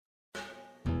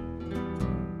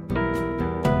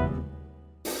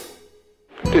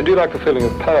you like the feeling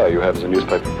of power you have as a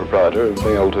newspaper proprietor, of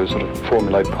being able to sort of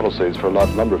formulate policies for a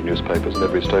large number of newspapers in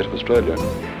every state of Australia?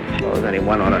 Well, there's only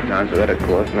one honest answer to that, of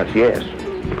course, and that's yes.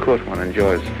 Of course one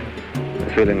enjoys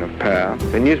the feeling of power.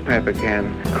 The newspaper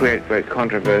can create great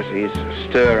controversies,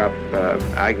 stir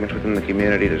up arguments within the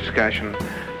community, discussion,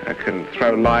 can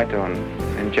throw light on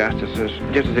injustices,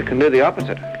 just as it can do the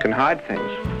opposite. It can hide things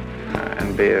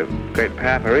and be a great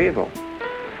power for evil.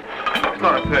 It's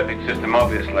not a perfect system,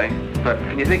 obviously, but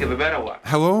can you think of a better one?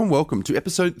 Hello and welcome to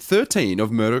episode 13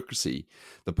 of Murderocracy,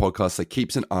 the podcast that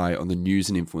keeps an eye on the news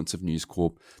and influence of News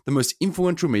Corp, the most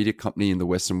influential media company in the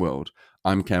Western world.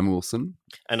 I'm Cam Wilson.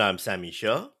 And I'm Sammy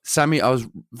Shah. Sammy, I was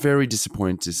very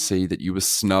disappointed to see that you were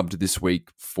snubbed this week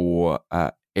for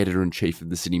editor-in-chief of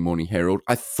the Sydney Morning Herald.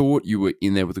 I thought you were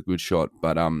in there with a good shot,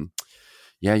 but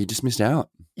yeah, you just missed out.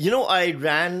 You know, I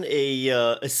ran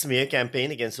a smear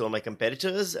campaign against all my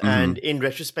competitors, and in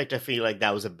retrospect, I feel like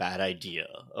that was a bad idea.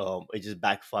 It just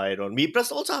backfired on me.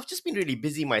 Plus, also, I've just been really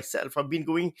busy myself. I've been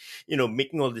going,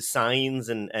 making all the signs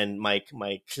and my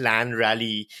clan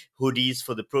rally hoodies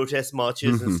for the protest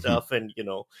marches and stuff. And,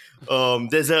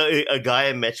 there's a guy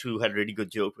I met who had a really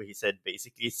good joke where he said,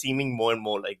 basically, it's seeming more and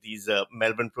more like these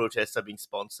Melbourne protests are being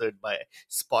sponsored by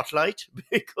Spotlight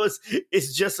because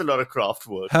it's just a lot of craft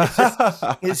work.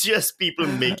 It's just people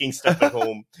making stuff at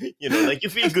home, like you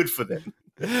feel good for them.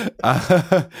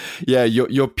 Yeah,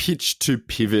 your pitch to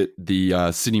pivot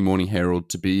the Sydney Morning Herald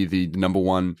to be the number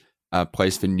one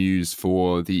place for news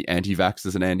for the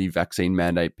anti-vaxxers and anti-vaccine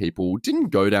mandate people didn't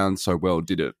go down so well,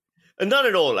 did it? Not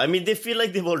at all. I mean, they feel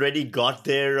like they've already got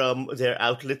their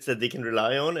outlets that they can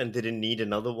rely on, and they didn't need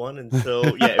another one. And so,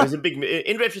 yeah, it was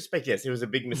in retrospect, yes, it was a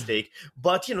big mistake.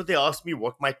 But they asked me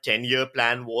what my 10-year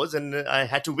plan was, and I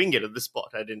had to wing it at the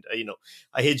spot. I didn't,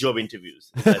 I hate job interviews.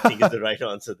 I think is the right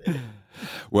answer there.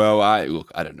 Well, I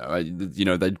don't know.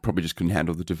 They probably just couldn't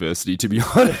handle the diversity, to be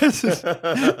honest.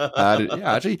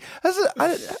 Actually,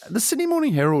 the Sydney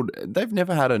Morning Herald, they've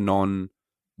never had a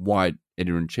non-white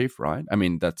editor-in-chief, right? I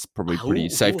mean, that's probably pretty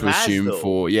safe to assume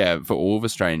for all of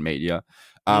Australian media.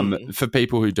 For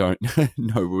people who don't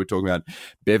know what we're talking about,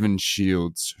 Bevan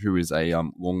Shields, who is a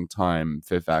long-time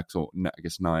Fairfax, or I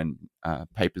guess Nine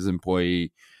Papers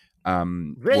employee,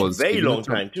 very long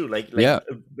time too, like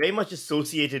very much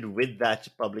associated with that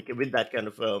kind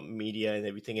of media and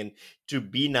everything, and to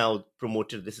be now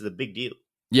promoted, this is a big deal.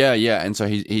 Yeah, and so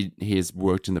he has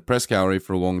worked in the press gallery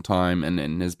for a long time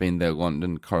and has been their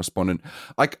London correspondent.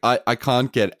 I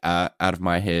can't get out of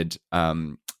my head.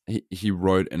 He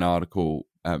wrote an article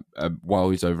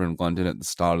while he's over in London at the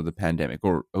start of the pandemic,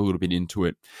 or a little bit into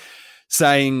it,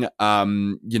 saying,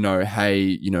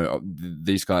 hey,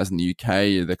 these guys in the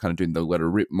UK, they're kind of doing the let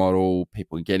her rip model.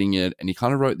 People are getting it, and he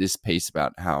kind of wrote this piece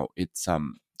about how it's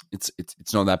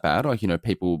not that bad. Like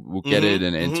people will get it,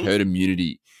 and it's herd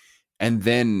immunity. And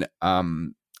then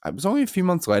it was only a few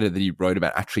months later that he wrote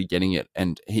about actually getting it,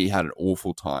 and he had an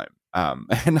awful time.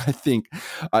 And I think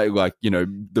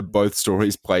the both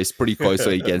stories placed pretty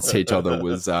closely against each other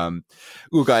was,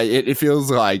 it feels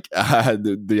like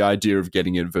the idea of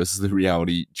getting it versus the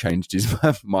reality changed his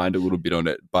mind a little bit on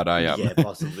it. But yeah,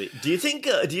 possibly. Do you think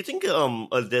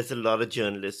there's a lot of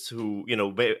journalists who,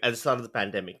 at the start of the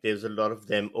pandemic, there's a lot of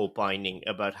them opining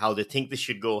about how they think this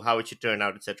should go, how it should turn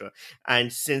out, etc.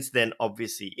 And since then,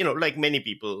 obviously, like many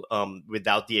people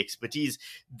without the expertise,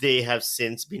 they have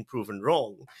since been proven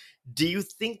wrong. Do you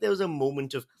think there was a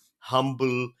moment of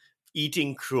humble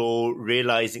eating crow,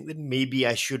 realizing that maybe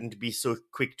I shouldn't be so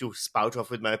quick to spout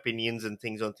off with my opinions and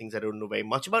things on things I don't know very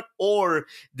much about, or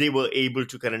they were able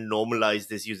to kind of normalize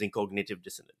this using cognitive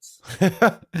dissonance?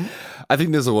 I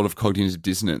think there's a lot of cognitive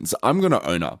dissonance. I'm going to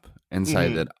own up and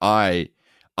say that I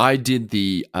did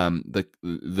the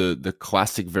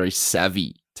classic, very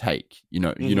savvy take.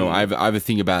 I have a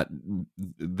thing about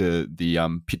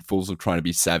the pitfalls of trying to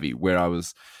be savvy, where I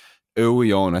was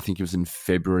early on, I think it was in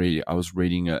February, I was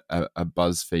reading a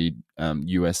BuzzFeed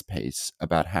US piece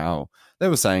about how they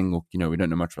were saying, look, we don't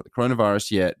know much about the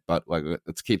coronavirus yet, but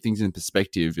let's keep things in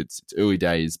perspective. It's early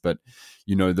days, but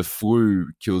the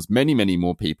flu kills many, many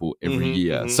more people every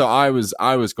year. So I was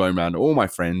going around to all my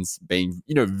friends, being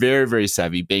very, very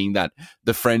savvy, being that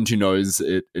the friend who knows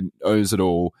it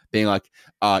all, being like,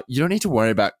 you don't need to worry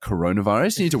about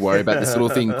coronavirus. You need to worry about this little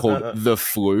thing called the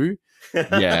flu.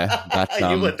 Yeah, that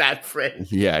you were that friend.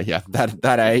 Yeah,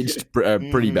 that aged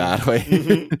pretty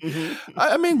badly.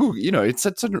 I mean, look, it's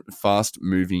such a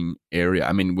fast-moving area.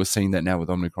 I mean, we're seeing that now with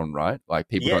Omicron, right? Like,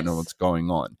 people don't know what's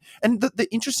going on. And the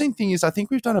interesting thing is, I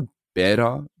think we've done a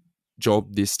better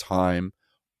job this time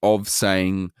of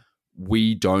saying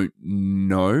we don't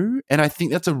know, and I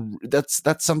think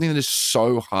that's something that is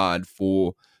so hard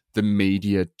for the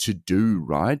media to do,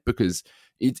 right? Because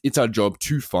it's our job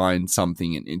to find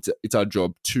something, and it's our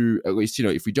job to, at least,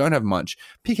 if we don't have much,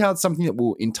 pick out something that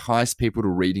will entice people to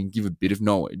read and give a bit of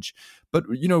knowledge. But,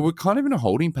 we're kind of in a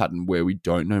holding pattern where we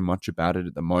don't know much about it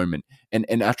at the moment.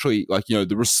 And actually,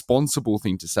 the responsible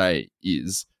thing to say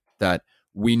is that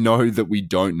we know that we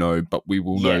don't know, but we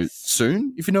will know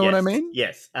soon, if you know what I mean?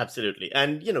 Yes, absolutely.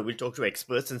 And, we'll talk to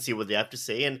experts and see what they have to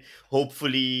say. And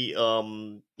hopefully,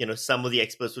 some of the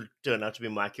experts will turn out to be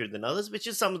more accurate than others, which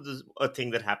is some of a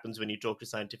thing that happens when you talk to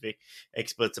scientific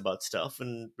experts about stuff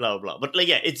and blah, blah, blah. But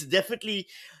it's definitely...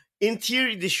 In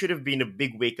theory, this should have been a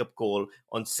big wake-up call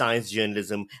on science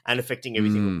journalism and affecting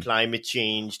everything from climate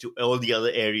change to all the other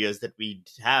areas that we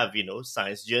have,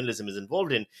 science journalism is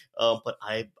involved in. But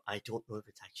I don't know if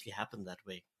it's actually happened that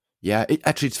way. Yeah,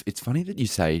 it's funny that you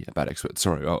say about experts.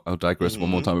 Sorry, I'll digress one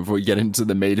more time before we get into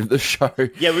the meat of the show.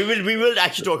 Yeah, we will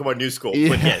actually talk about News Corp,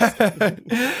 but yes.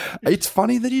 It's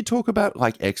funny that you talk about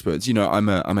experts. I'm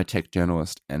a tech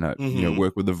journalist, and I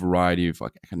work with a variety of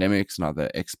academics and other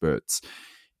experts.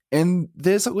 And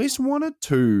there's at least one or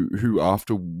two who,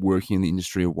 after working in the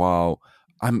industry a while,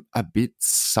 I'm a bit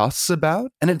sus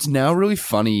about. And it's now really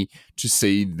funny to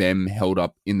see them held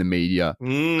up in the media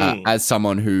as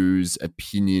someone whose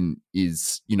opinion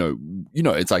is,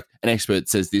 it's like an expert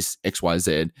says this X, Y,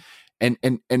 Z. And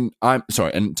I'm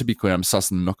sorry, and to be clear, I'm sussing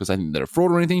them not because I think they're a fraud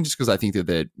or anything, just because I think that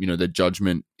their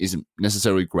judgment isn't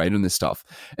necessarily great on this stuff.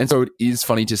 And so it is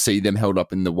funny to see them held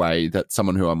up in the way that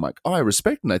someone who I'm like, I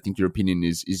respect, and I think your opinion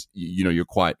is you're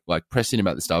quite prescient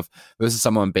about this stuff, versus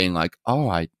someone being like,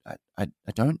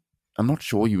 I'm not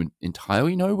sure you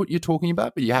entirely know what you're talking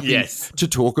about, but you happen to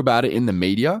talk about it in the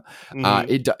media.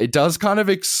 It does kind of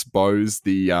expose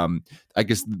the, I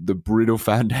guess, the brittle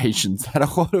foundations that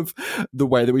a lot of the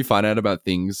way that we find out about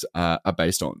things are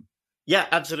based on. Yeah,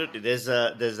 absolutely. There's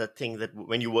a thing that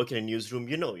when you work in a newsroom,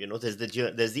 there's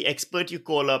the expert you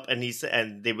call up and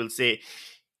they will say,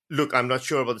 look, I'm not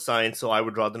sure about the science, so I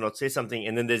would rather not say something.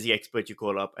 And then there's the expert you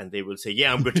call up and they will say,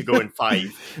 yeah, I'm good to go in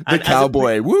 5. The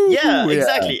cowboy. Woo! Yeah,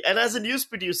 exactly. And as a news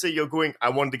producer, you're going, I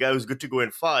want the guy who's good to go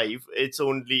in 5. It's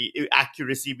only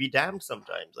accuracy be damned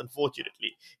sometimes,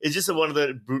 unfortunately. It's just one of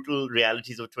the brutal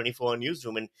realities of 24-hour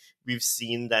newsroom. And we've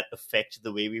seen that affect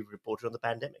the way we've reported on the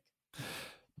pandemic.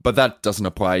 But that doesn't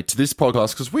apply to this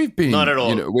podcast because we've been not at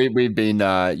all. We've been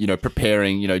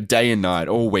preparing day and night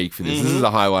all week for this. This is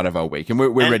the highlight of our week, and we're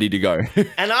ready to go.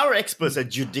 And our experts are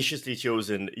judiciously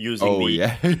chosen using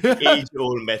the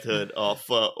age-old method of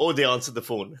they answered the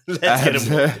phone. Let's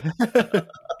get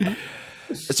them.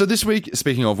 So this week,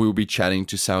 speaking of, we will be chatting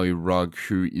to Sally Rugg,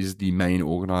 who is the main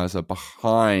organizer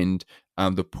behind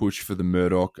the push for the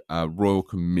Murdoch Royal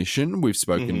Commission. We've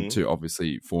spoken to,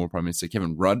 obviously, former Prime Minister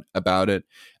Kevin Rudd about it,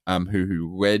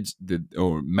 who led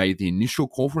or made the initial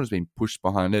call for it, has been pushed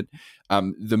behind it.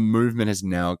 The movement has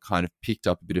now kind of picked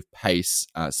up a bit of pace.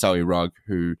 Sally Rugg,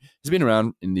 who has been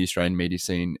around in the Australian media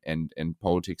scene and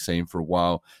politics scene for a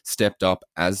while, stepped up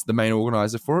as the main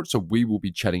organizer for it. So we will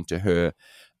be chatting to her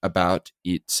about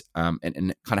it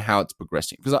and kind of how it's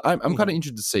progressing. Because I'm kind of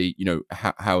interested to see,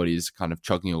 how it is kind of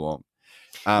chugging along.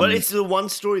 Well, it's the one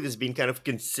story that's been kind of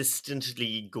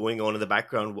consistently going on in the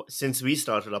background since we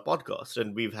started our podcast.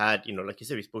 And we've had, like you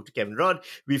said, we spoke to Kevin Rudd.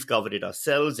 We've covered it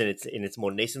ourselves in its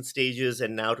more nascent stages.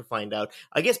 And now to find out,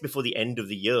 I guess, before the end of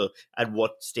the year, at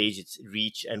what stage it's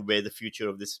reached and where the future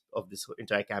of this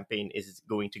entire campaign is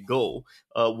going to go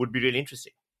would be really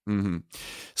interesting. Mm-hmm.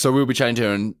 So we'll be chatting to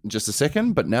her in just a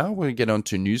second. But now we'll get on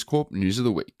to News Corp News of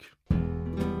the Week.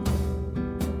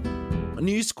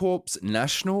 News Corp's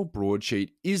national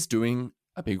broadsheet is doing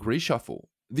a big reshuffle.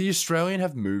 The Australian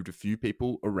have moved a few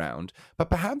people around,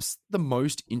 but perhaps the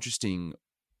most interesting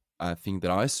thing that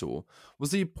I saw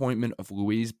was the appointment of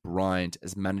Louise Bryant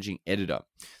as managing editor.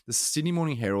 The Sydney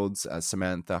Morning Herald's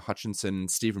Samantha Hutchinson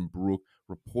and Stephen Brooke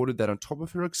reported that on top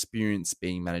of her experience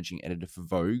being managing editor for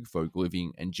Vogue, Vogue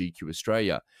Living, and GQ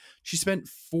Australia, she spent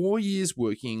 4 years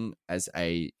working as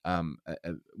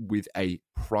with a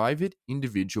private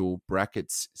individual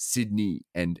 (Sydney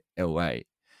and LA).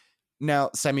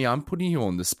 Now, Sammy, I'm putting you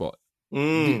on the spot.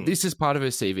 This is part of her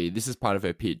CV. This is part of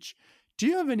her pitch. Do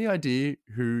you have any idea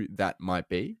who that might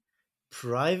be?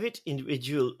 Private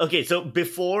individual. Okay, so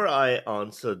before I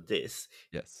answer this,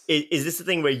 yes, is this the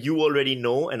thing where you already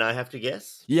know and I have to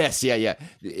guess? Yes, yeah.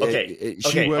 Okay,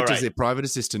 she worked as a private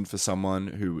assistant for someone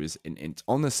who was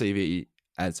on the CV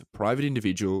as a private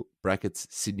individual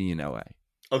 (Sydney and LA).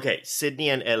 Okay, Sydney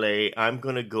and LA. I'm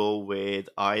gonna go with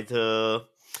either.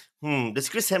 Does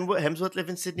Chris Hemsworth live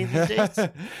in Sydney these days? Yeah,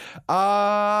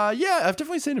 I've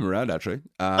definitely seen him around actually.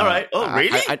 All right. Oh,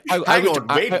 really? Hang on.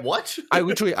 Wait, what? I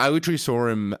literally saw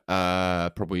him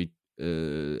probably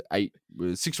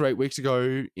 6 or 8 weeks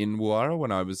ago in Woollahra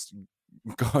when I was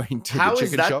going to How the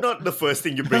is chicken that shop. not the first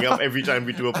thing you bring up every time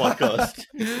we do a podcast?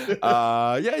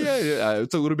 Yeah.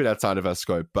 It's a little bit outside of our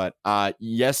scope, but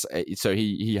yes. So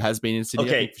he has been in Sydney I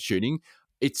think, for shooting.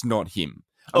 It's not him.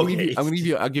 I'll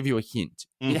give you a hint.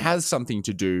 It has something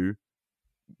to do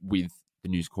with the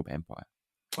News Corp empire.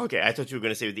 Okay, I thought you were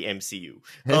going to say with the MCU.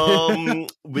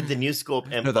 With the News Corp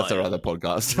empire. No, that's our other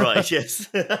podcast. Right, yes.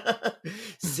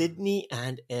 Sydney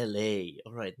and LA.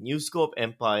 All right, News Corp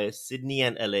empire, Sydney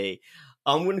and LA.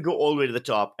 I'm going to go all the way to the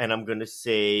top, and I'm going to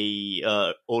say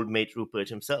old mate Rupert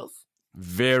himself.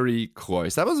 Very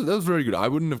close. That was very good. I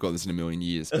wouldn't have got this in a million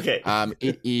years. Okay.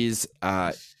 It is.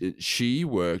 She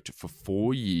worked for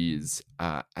 4 years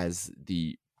as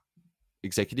the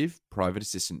executive private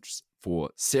assistant for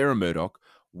Sarah Murdoch,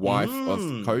 wife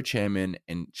of co-chairman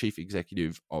and chief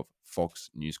executive of Fox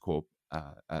News Corp.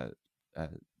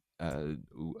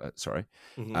 Sorry,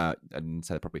 I didn't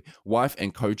say that properly. Wife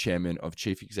and co-chairman of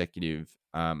chief executive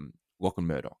Lachlan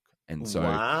Murdoch. And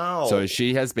so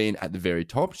she has been at the very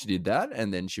top. She did that,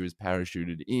 and then she was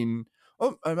parachuted in.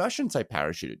 Oh, I shouldn't say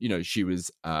parachuted. You know, she was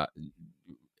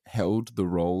held the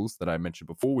roles that I mentioned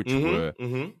before, which were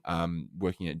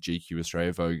working at GQ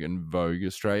Australia, Vogue, and Vogue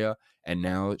Australia, and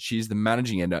now she's the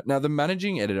managing editor. Now, the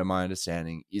managing editor, my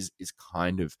understanding, is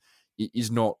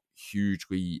not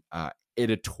hugely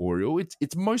editorial.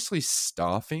 It's mostly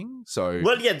staffing. So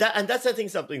that's I think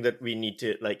something that we need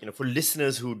to for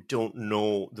listeners who don't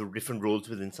know the different roles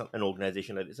within an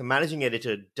organization like this. A managing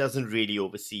editor doesn't really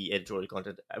oversee editorial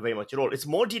content very much at all. It's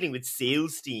more dealing with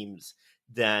sales teams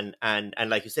than and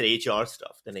like you said, HR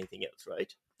stuff than anything else,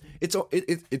 right?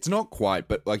 It's not quite,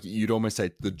 but like you'd almost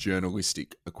say the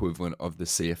journalistic equivalent of the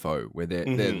CFO, where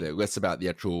they're less about the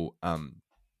actual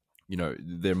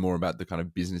they're more about the kind of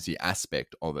businessy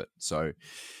aspect of it. So,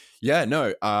 yeah,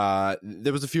 no,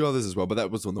 there was a few others as well, but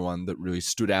that was the one that really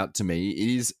stood out to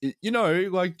me.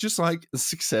 Just like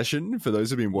Succession. For those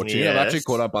who've been watching, yes. I've actually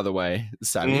caught up, by the way,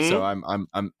 Sammy. So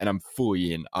I'm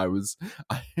fully in. I was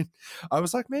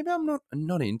like, maybe I'm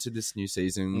not into this new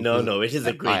season. No, it is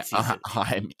a great season.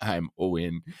 I'm all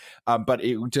in. But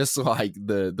it just like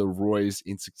the Roys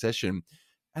in Succession.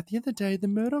 At the end of the day, the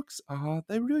Murdochs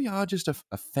they really are just a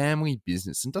family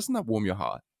business. And doesn't that warm your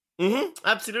heart?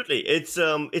 Absolutely. It's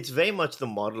very much the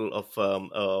model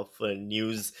of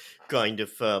news kind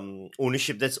of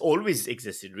ownership that's always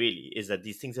existed, really, is that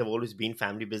these things have always been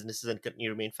family businesses and continue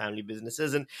to remain family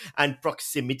businesses, and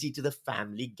proximity to the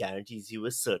family guarantees you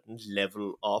a certain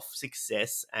level of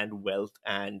success and wealth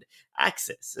and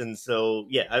access. And so,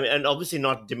 yeah, I mean, and obviously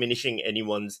not diminishing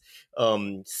anyone's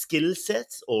skill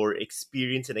sets or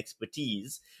experience and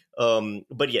expertise.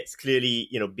 But yes, clearly,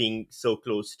 being so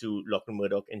close to Lachlan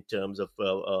Murdoch in terms of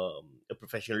a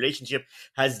professional relationship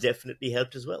has definitely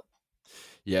helped as well.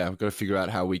 Yeah, I've got to figure out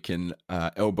how we can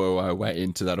elbow our way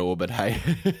into that orbit. Hey,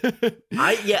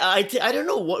 I don't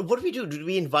know what do we do? Do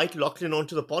we invite Lachlan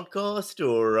onto the podcast,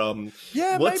 or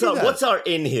what's our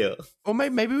in here? Or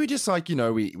maybe we just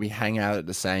we hang out at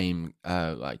the same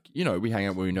we hang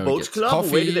out where we know Boats it gets club.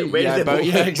 coffee.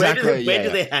 Where do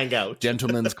they hang out?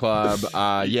 Gentlemen's club.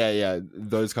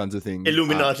 Those kinds of things.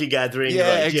 Illuminati gathering.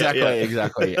 Yeah, right?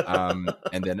 exactly.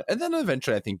 And then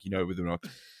eventually, I think with the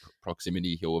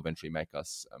proximity, he'll eventually make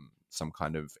us some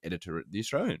kind of editor at The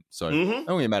Australian. So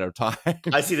only a matter of time.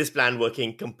 I see this plan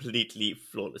working completely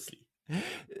flawlessly.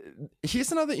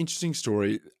 Here's another interesting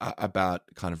story about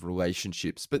kind of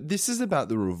relationships, but this is about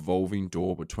the revolving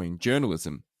door between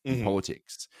journalism and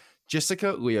politics.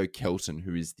 Jessica Leo Kelton,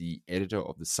 who is the editor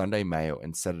of the Sunday Mail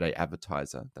and Saturday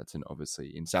Advertiser, that's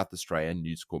obviously in South Australia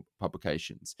News Corp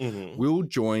publications, will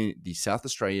join the South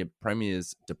Australia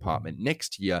Premier's Department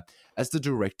next year as the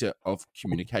Director of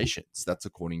Communications. That's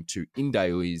according to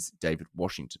InDaily's David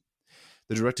Washington.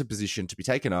 The director position to be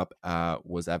taken up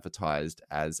was advertised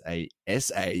as a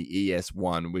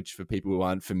SAES1, which for people who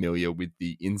aren't familiar with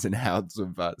the ins and outs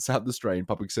of South Australian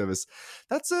public service,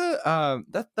 that's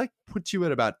that puts you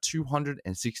at about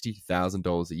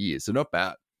 $260,000 a year. So not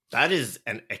bad. That is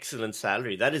an excellent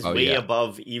salary. That is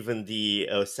above even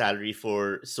the salary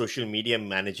for social media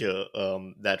manager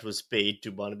that was paid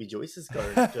to Barnaby Joyce's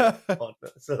current partner.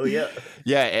 So yeah,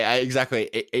 exactly.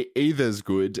 Either's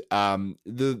good. So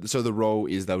the role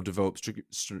is they'll develop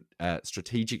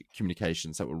strategic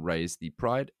communications that will raise the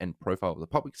pride and profile of the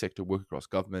public sector, work across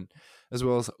government, as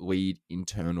well as lead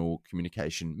internal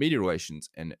communication, media relations,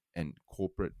 and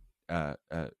corporate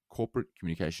corporate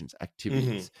communications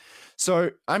activities.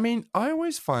 So, I mean, I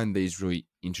always find these really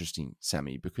interesting,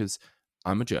 Sammy, because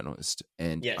I'm a journalist,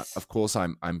 and Yes. of course,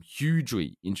 I'm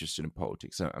hugely interested in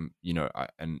politics. So,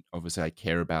 and obviously, I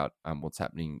care about what's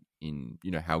happening in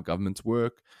how governments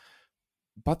work.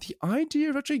 But the idea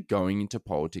of actually going into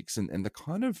politics and the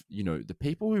kind of the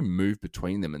people who move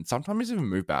between them and sometimes even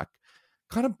move back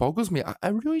kind of boggles me. I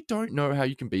really don't know how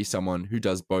you can be someone who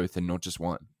does both and not just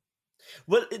one.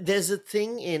 Well, there's a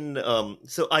thing in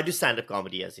so I do stand-up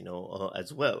comedy, as you know,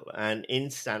 as well. And in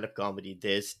stand-up comedy,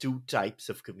 there's two types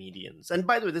of comedians. And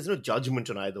by the way, there's no judgment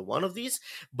on either one of these,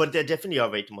 but there definitely are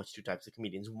very much two types of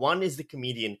comedians. One is the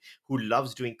comedian who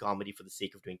loves doing comedy for the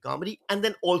sake of doing comedy, and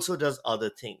then also does other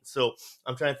things. So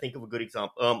I'm trying to think of a good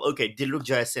example. Okay, Dilruk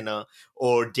Jayasena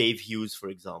or Dave Hughes, for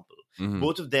example.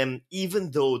 Both of them, even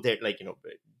though they're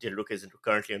Dilruk is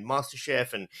currently on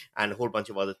MasterChef and a whole bunch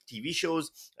of other TV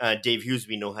shows. Dave Hughes,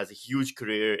 we know, has a huge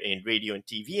career in radio and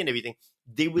TV and everything.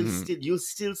 They will you'll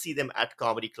still see them at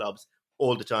comedy clubs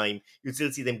all the time. You'll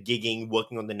still see them gigging,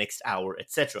 working on the next hour,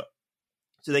 etc.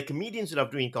 So they're comedians who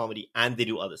love doing comedy and they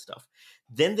do other stuff.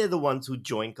 Then they're the ones who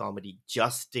join comedy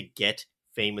just to get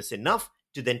famous enough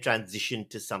to then transition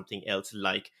to something else,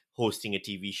 like hosting a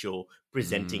TV show,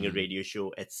 presenting a radio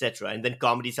show, etc. And then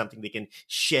comedy is something they can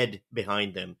shed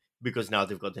behind them because now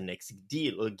they've got the next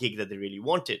deal or gig that they really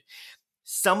wanted.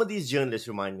 Some of these journalists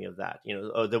remind me of that.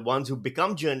 The ones who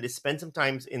become journalists spend some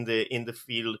time in the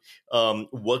field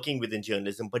working within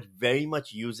journalism, but very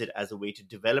much use it as a way to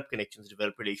develop connections,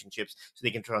 develop relationships, so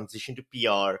they can transition to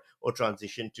PR or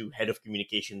transition to head of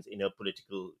communications in a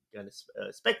political kind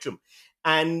of spectrum.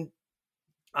 And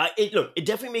it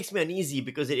definitely makes me uneasy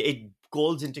because it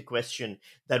calls into question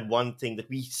that one thing that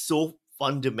we so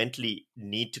fundamentally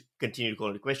need to continue to call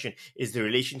into question is the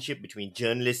relationship between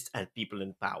journalists and people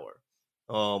in power.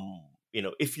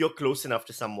 If you're close enough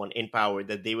to someone in power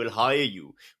that they will hire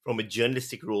you from a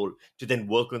journalistic role to then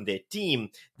work on their team,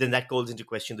 then that calls into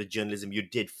question the journalism you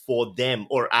did for them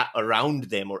or around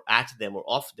them or at them or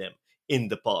off them in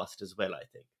the past as well, I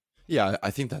think. Yeah,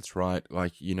 I think that's right.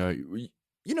 Like,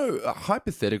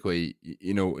 hypothetically,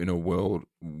 in a world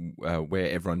where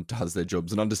everyone does their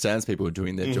jobs and understands people are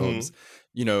doing their jobs,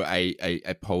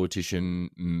 a politician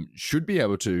should be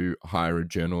able to hire a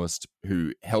journalist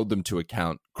who held them to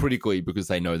account critically because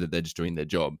they know that they're just doing their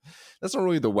job. That's not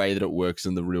really the way that it works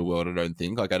in the real world, I don't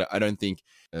think. Like, I don't think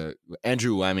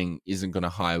Andrew Laming isn't going to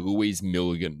hire Louise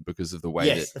Milligan because of the way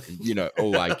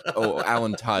that, or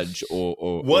Alan Tudge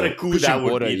or what a coup that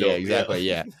would be, though. Yeah, exactly,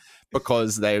 yeah.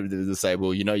 Because they say,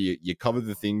 well, you cover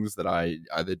the things that I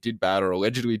either did bad or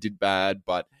allegedly did bad,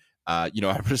 but, I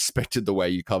respected the way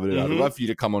you covered it. I'd love for you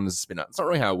to come on as a spinner. It's not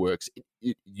really how it works.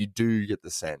 You do get the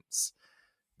sense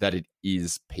that it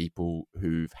is people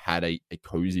who've had a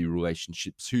cozy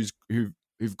relationships,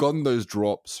 who've gotten those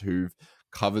drops, who've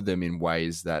covered them in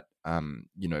ways that,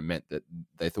 meant that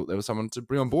they thought there was someone to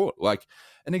bring on board. Like,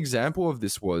 an example of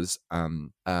this was,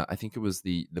 I think it was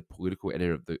the political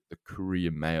editor of the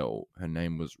Courier Mail. Her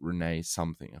name was Renee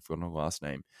something. I've forgotten her last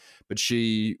name, but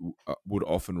she would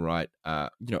often write, a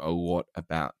lot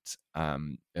about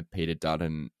Peter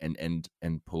Dutton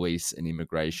and police and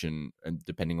immigration, and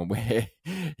depending on where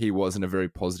he was, in a very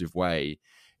positive way.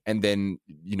 And then,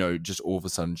 just all of a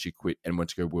sudden she quit and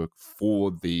went to go work for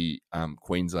the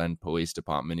Queensland Police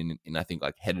Department and I think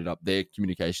like headed up their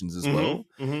communications as well.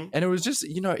 And it was just,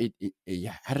 I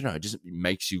don't know, it just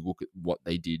makes you look at what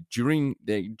they did during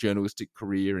their journalistic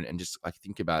career and just like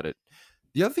think about it.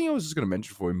 The other thing I was just going to mention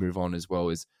before we move on as well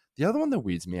is the other one that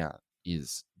weirds me out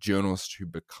is journalists who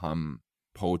become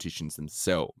politicians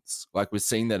themselves. Like, we're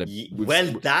seeing that.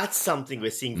 That's something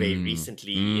we're seeing very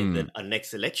recently in the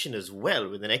next election as well,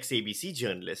 with an ex-ABC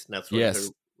journalist now throwing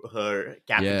her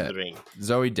cap into the ring.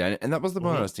 Zoe Daniel. And that was the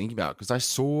one I was thinking about, because I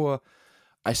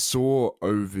saw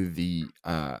over the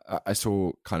I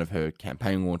saw kind of her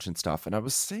campaign launch and stuff, and I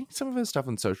was seeing some of her stuff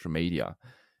on social media,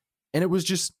 and it was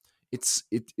just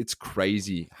it's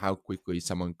crazy how quickly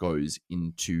someone goes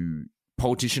into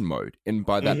politician mode. And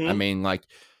by that I mean, like,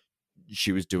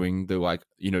 she was doing the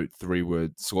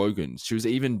 3-word slogans. She was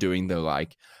even doing the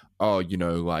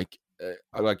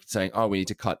saying, we need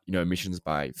to cut emissions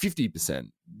by 50%,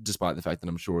 despite the fact that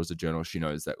I'm sure as a journalist she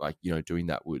knows that doing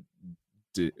that would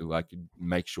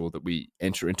make sure that we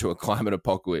enter into a climate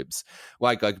apocalypse.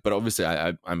 But obviously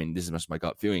I mean, this is just my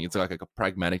gut feeling. It's like a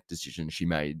pragmatic decision she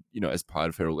made, as part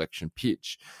of her election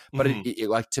pitch. But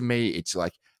it to me, it's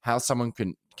like how someone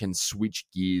can switch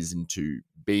gears into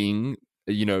being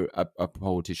a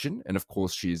politician, and of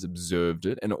course she has observed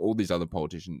it, and all these other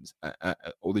politicians,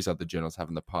 all these other journalists have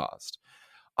in the past.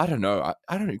 I don't know.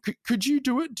 I don't know. Could you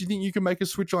do it? Do you think you can make a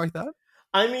switch like that?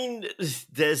 I mean,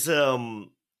 there's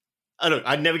I don't.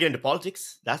 I'd never get into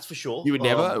politics. That's for sure. You would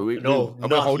never. No, I will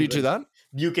not hold you even. to that.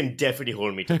 You can definitely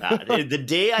hold me to that. The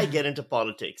day I get into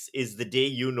politics is the day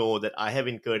you know that I have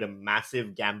incurred a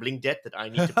massive gambling debt that I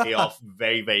need to pay off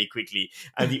very, very quickly.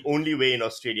 And the only way in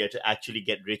Australia to actually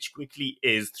get rich quickly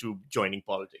is through joining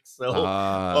politics. So,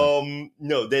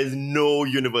 no, there's no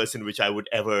universe in which I would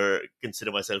ever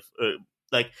consider myself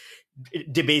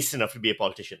debased enough to be a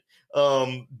politician.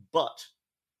 But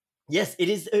yes, it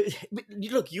is.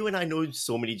 Look, you and I know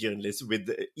so many journalists with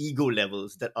ego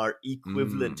levels that are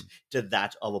equivalent to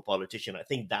that of a politician. I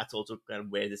think that's also kind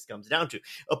of where this comes down to.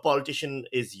 A politician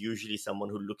is usually someone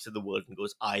who looks at the world and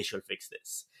goes, I shall fix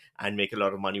this and make a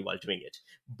lot of money while doing it.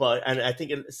 And I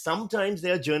think sometimes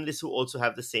there are journalists who also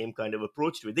have the same kind of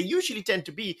approach to it. They usually tend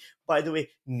to be, by the way,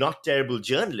 not terrible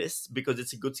journalists, because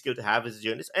it's a good skill to have as a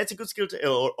journalist. And it's a good skill to,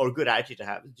 or good attitude to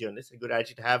have as a journalist, a good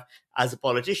attitude to have as a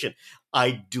politician.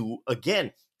 I do,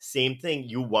 again, same thing.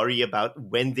 You worry about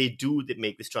when they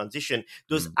make this transition,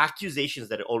 those accusations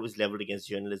that are always leveled against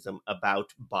journalism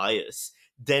about bias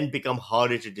then become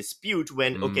harder to dispute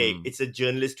when, okay, it's a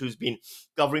journalist who's been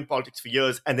covering politics for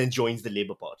years and then joins the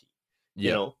Labour Party. You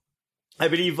know, I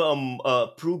believe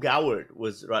Prue Goward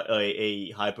was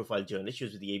a high-profile journalist. She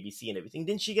was with the ABC and everything.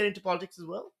 Didn't she get into politics as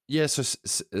well? Yeah, so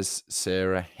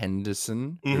Sarah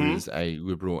Henderson, who is a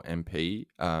Liberal MP,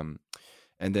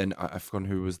 and then I've forgotten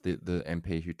who was the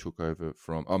MP who took over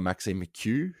from... Oh, Maxine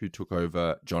McHugh, who took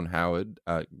over John Howard,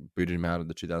 booted him out of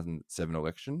the 2007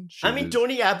 election.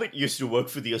 Tony Abbott used to work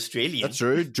for the Australian. That's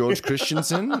true. George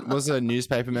Christensen was a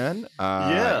newspaperman.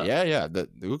 Yeah.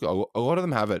 Look, a lot of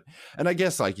them have it. And I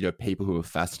guess, people who are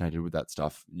fascinated with that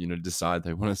stuff, decide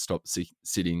they want to stop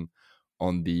sitting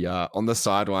on the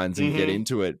sidelines and get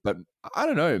into it. But I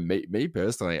don't know. Me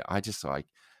personally, I just I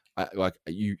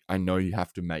know you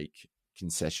have to make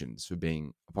concessions for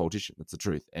being a politician. That's the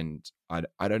truth, and I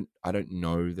don't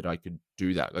know that I could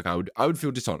do that. Like I would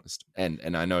feel dishonest,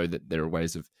 and I know that there are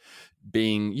ways of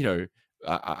being.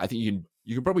 I think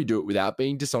you can probably do it without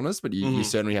being dishonest, but you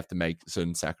certainly have to make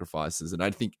certain sacrifices. And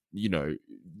I think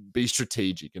be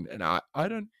strategic. And I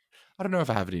don't know if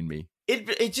I have it in me.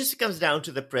 It just comes down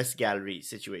to the press gallery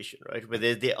situation, right? Where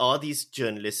there are these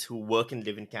journalists who work and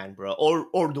live in Canberra,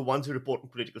 or the ones who report on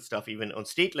political stuff, even on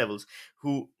state levels,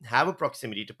 who have a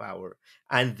proximity to power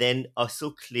and then are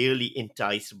so clearly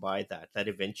enticed by that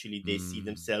eventually they see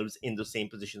themselves in the same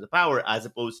positions of power, as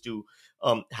opposed to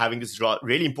having this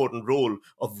really important role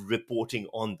of reporting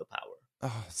on the power.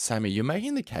 Oh, Sammy, you're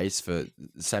making the case for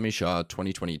Sammy Shah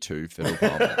 2022 federal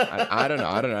parliament. I don't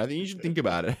know. I think you should think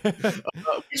about it.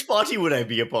 Which party would I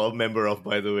be a member of,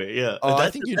 by the way? Yeah, I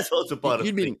think that's also part of it.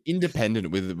 You'd be independent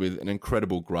with an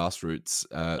incredible grassroots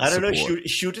I don't know.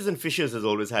 Shooters and Fishers has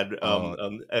always had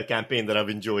a campaign that I've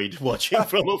enjoyed watching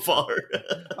from afar.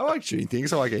 I like shooting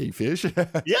things. I like eating fish.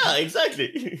 Yeah,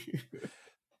 exactly.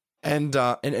 And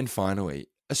finally,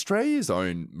 Australia's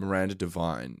own Miranda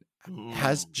Devine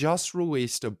has just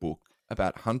released a book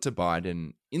about Hunter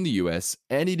Biden in the US,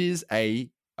 and it is a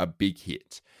big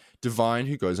hit. Devine,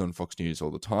 who goes on Fox News all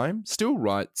the time, still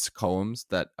writes columns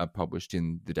that are published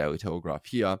in the Daily Telegraph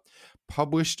here,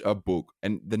 published a book,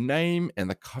 and the name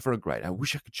and the cover are great. I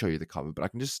wish I could show you the cover,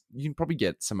 but you can probably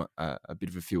get a bit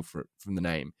of a feel for it from the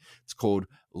name. It's called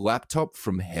Laptop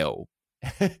from Hell.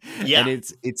 Yeah. And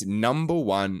it's number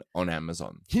 1 on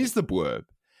Amazon. Here's the blurb.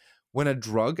 When a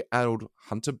drug-addled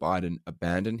Hunter Biden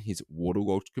abandoned his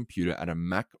waterlogged computer at a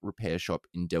Mac repair shop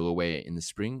in Delaware in the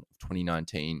spring of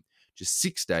 2019, just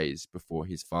 6 days before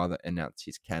his father announced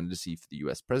his candidacy for the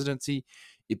US presidency,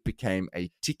 it became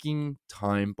a ticking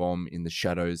time bomb in the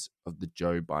shadows of the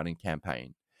Joe Biden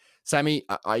campaign. Sammy,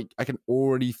 I can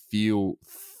already feel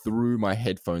through my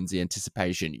headphones the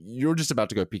anticipation. You're just about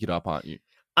to go pick it up, aren't you?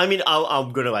 I mean,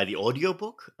 I'm going to buy the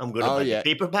audiobook. I'm going to buy the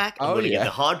paperback. I'm going to get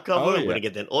the hardcover. I'm going to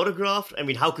get an autograph. I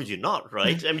mean, how could you not,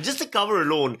 right? I mean, just the cover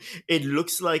alone, it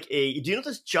looks like do you know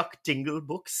those Chuck Tingle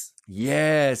books?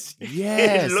 Yes.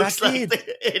 It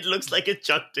looks like a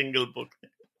Chuck Tingle book.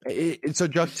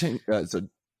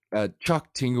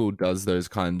 Chuck Tingle does those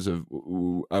kinds of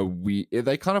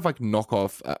they kind of like knock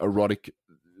off erotic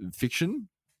fiction.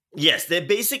 Yes, they're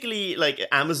basically like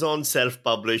Amazon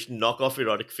self-published knockoff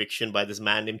erotic fiction by this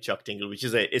man named Chuck Tingle, which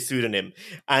is a pseudonym,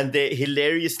 and they're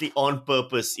hilariously on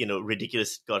purpose,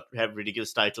 ridiculous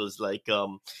titles like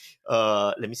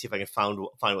let me see if I can find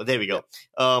one. There we go.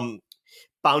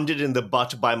 Pounded in the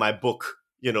butt by my book.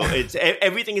 It's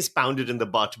everything is pounded in the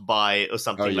butt by or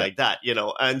something like that,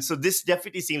 and so this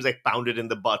definitely seems like pounded in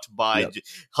the butt by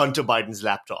Hunter Biden's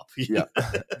laptop. Yeah,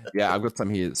 I've got some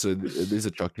here. So there's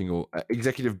a shocking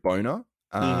executive boner.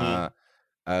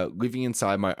 Living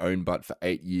inside my own butt for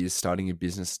 8 years, starting a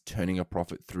business, turning a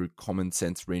profit through common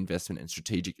sense reinvestment and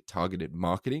strategic targeted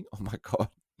marketing. Oh my God.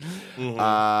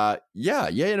 No,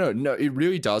 it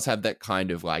really does have that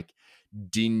kind of like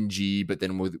dingy, but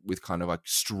then with kind of like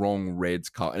strong reds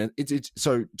color. And it's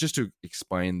so just to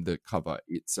explain the cover,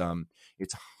 it's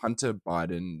Hunter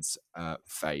Biden's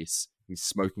face. He's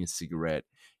smoking a cigarette.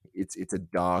 It's a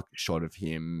dark shot of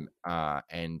him,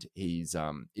 and he's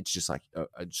it's just like a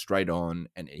straight on,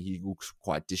 and he looks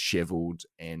quite disheveled,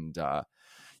 and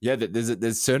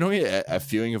there's certainly a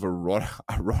feeling of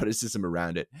eroticism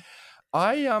around it.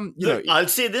 I'll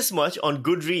say this much: on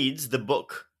Goodreads, the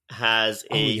book has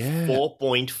a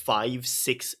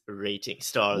 4.56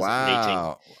 stars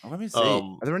rating. Let me see.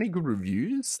 Are there any good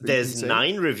reviews? There's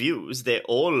 9 reviews. They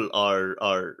all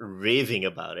are raving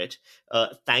about it.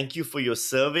 Thank you for your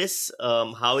service.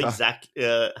 How exactly?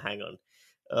 Hang on.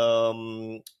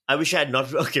 I wish I had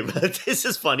not. Okay, but this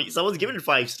is funny. Someone's given it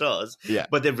 5 stars. Yeah.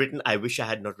 But they've written, "I wish I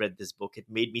had not read this book. It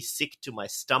made me sick to my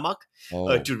stomach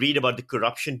to read about the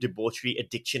corruption, debauchery,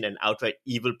 addiction, and outright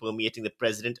evil permeating the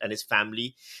president and his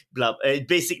family." Blah.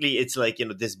 Basically, it's like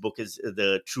this book is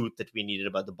the truth that we needed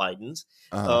about the Bidens.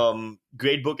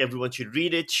 Great book. Everyone should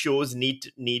read it. Shows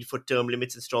need for term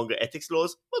limits and stronger ethics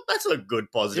laws. Well, that's a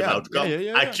good positive outcome.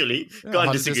 Actually,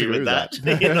 can't disagree with that.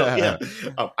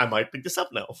 I might pick this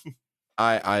up now.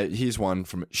 Here's one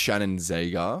from Shannon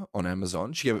Zagar on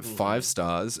Amazon. She gave it 5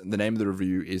 stars. The name of the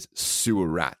review is Sewer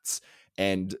Rats.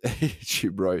 And she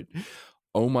wrote,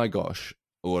 "Oh my gosh,"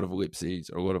 a lot of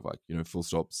ellipses, or a lot of full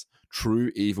stops.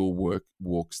 "True evil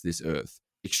walks this earth.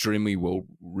 Extremely well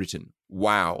written.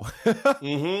 Wow."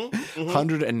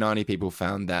 190 people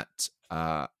found that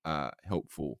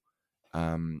helpful.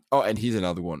 And here's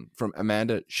another one from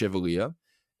Amanda Chevalier.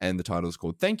 And the title is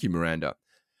called "Thank You, Miranda.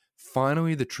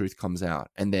 Finally, the truth comes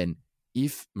out. And then,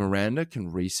 if Miranda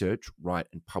can research, write,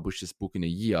 and publish this book in a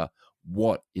year,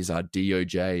 what is our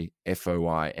DOJ,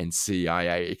 FOI, and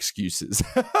CIA excuses?"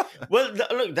 Well,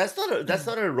 look, that's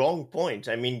not a wrong point.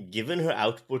 I mean, given her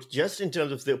output, just in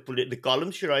terms of the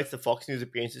columns she writes, the Fox News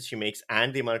appearances she makes,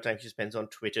 and the amount of time she spends on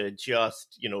Twitter,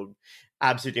 just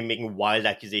absolutely making wild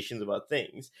accusations about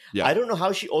things. Yeah. I don't know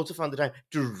how she also found the time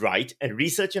to write and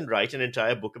research and write an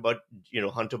entire book about,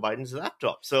 Hunter Biden's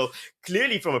laptop. So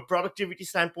clearly from a productivity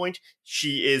standpoint,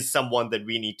 she is someone that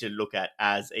we need to look at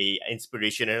as a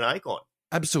inspiration and an icon.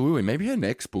 Absolutely. Maybe her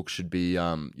next book should be,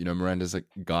 Miranda's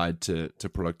guide to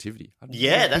productivity.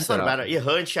 That's not a bad idea.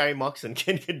 Her and Sherry Moxon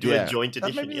can do a joint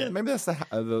edition. Maybe that's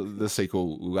the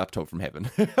sequel, Laptop from Heaven.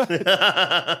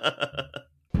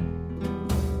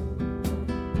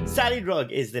 Sally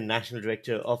Rugg is the National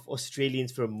Director of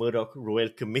Australians for Murdoch Royal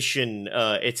Commission.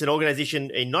 It's an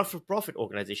organization, a not-for-profit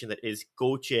organization that is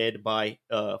co-chaired by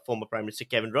former Prime Minister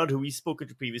Kevin Rudd, who we've spoken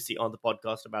to previously on the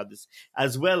podcast about this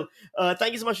as well.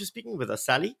 Thank you so much for speaking with us,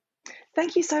 Sally.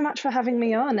 Thank you so much for having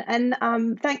me on.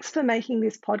 And thanks for making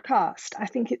this podcast. I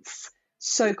think it's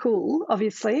so cool.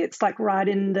 Obviously, it's like right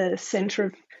in the center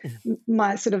of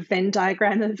my sort of Venn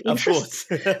diagram of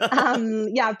interest. Of course.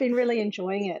 I've been really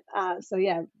enjoying it.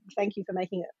 Thank you for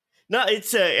making it. No,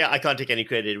 it's I can't take any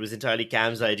credit. It was entirely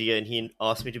Cam's idea, and he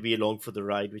asked me to be along for the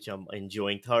ride, which I'm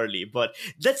enjoying thoroughly. But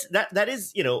that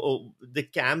is the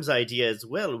Cam's idea as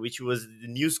well, which was the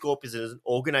News Corp is an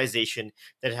organization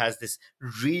that has this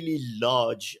really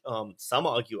large, some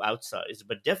argue outsized,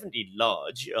 but definitely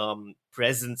large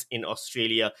presence in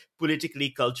Australia, politically,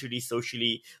 culturally,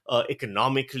 socially,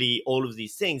 economically, all of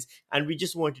these things. And we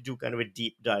just want to do kind of a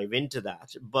deep dive into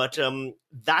that. But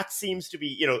that seems to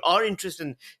be, our interest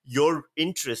and your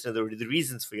interest and the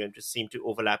reasons for your interest seem to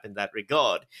overlap in that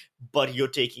regard. But you're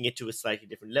taking it to a slightly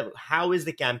different level. How is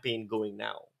the campaign going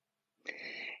now?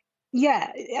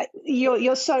 Yeah,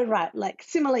 you're so right. Like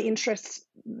similar interests,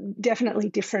 definitely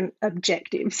different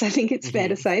objectives. I think it's fair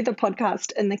to say, the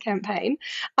podcast and the campaign.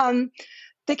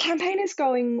 The campaign is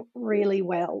going really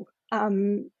well.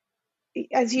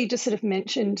 As you just sort of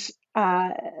mentioned,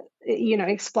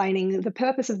 explaining the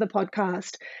purpose of the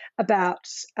podcast about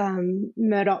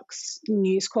Murdoch's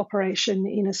News Corporation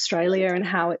in Australia and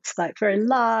how it's like very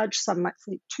large, some might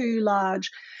say too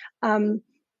large. And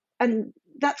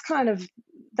that's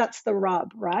the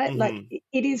rub, right? Like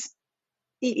it is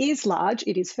large,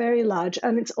 it is very large,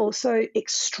 and it's also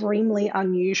extremely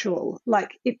unusual.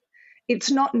 Like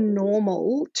it's not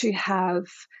normal to have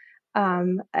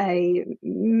a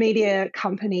media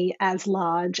company as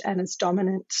large and as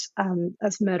dominant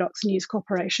as Murdoch's News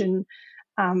Corporation,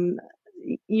 having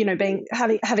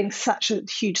such a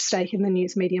huge stake in the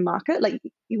news media market. Like,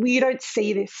 you don't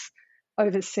see this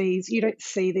overseas. You don't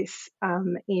see this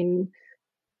in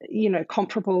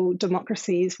comparable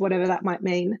democracies, whatever that might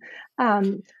mean.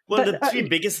 The three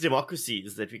biggest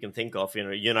democracies that we can think of,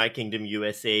 United Kingdom,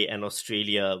 USA, and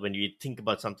Australia, when we think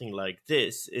about something like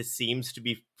this, it seems to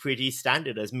be pretty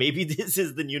standard, as maybe this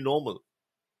is the new normal.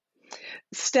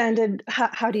 Standard?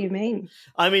 How do you mean?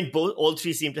 I mean, all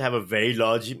three seem to have a very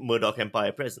large Murdoch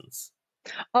empire presence.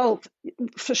 Oh,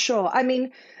 for sure. I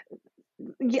mean,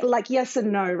 like, yes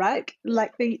and no, right?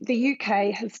 Like, the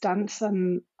UK has done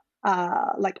some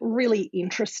really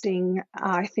interesting,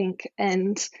 I think,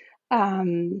 and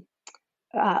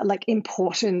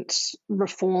important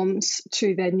reforms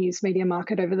to their news media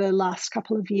market over the last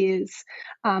couple of years,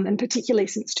 and particularly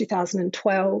since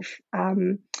 2012,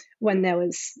 when there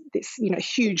was this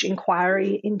huge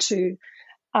inquiry into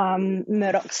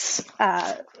Murdoch's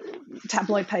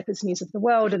tabloid papers, News of the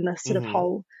World, and the sort of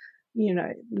whole,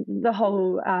 the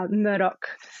whole Murdoch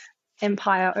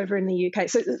empire over in the UK.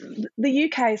 So the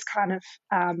UK is kind of,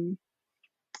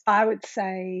 I would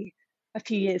say, a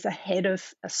few years ahead of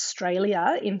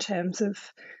Australia in terms of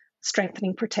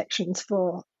strengthening protections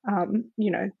for,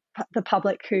 the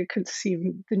public who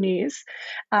consume the news.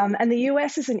 And the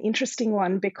US is an interesting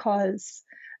one because,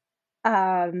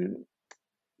 Fox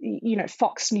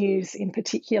News in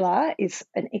particular is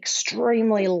an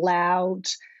extremely loud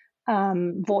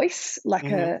voice, like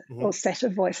or set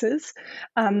of voices.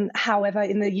 However,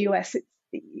 in the US,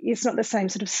 it's not the same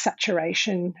sort of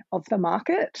saturation of the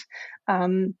market.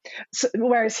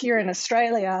 Whereas here in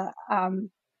Australia,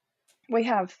 we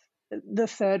have the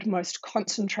third most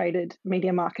concentrated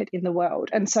media market in the world.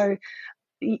 And so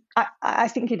I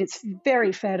think it is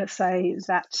very fair to say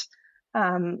that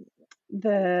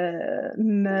the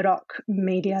Murdoch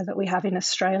media that we have in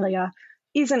Australia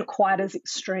isn't quite as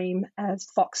extreme as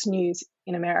Fox News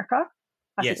in America.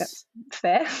 I think that's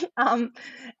fair.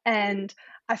 And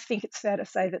I think it's fair to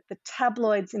say that the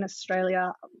tabloids in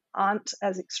Australia aren't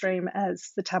as extreme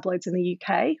as the tabloids in the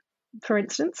UK, for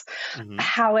instance.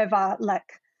 However,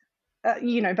 but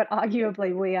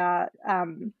arguably we are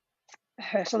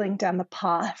hurtling down the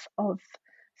path of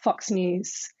Fox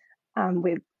News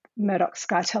with Murdoch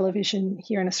Sky Television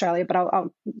here in Australia. But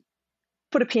I'll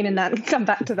put a pin in that and come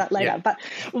back to that later. Yeah. But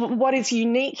what is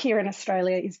unique here in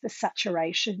Australia is the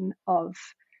saturation of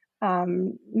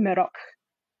Murdoch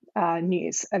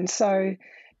news. And so,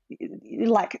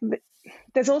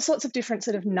 there's all sorts of different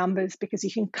sort of numbers because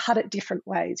you can cut it different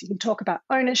ways. You can talk about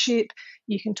ownership,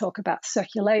 you can talk about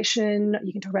circulation,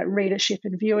 you can talk about readership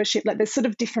and viewership. There's sort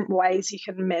of different ways you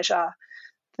can measure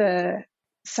the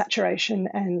saturation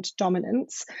and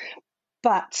dominance.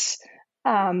 But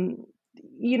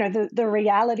the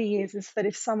reality is that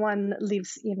if someone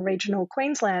lives in regional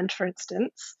Queensland, for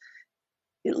instance,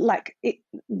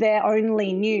 their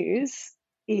only news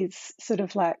is sort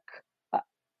of a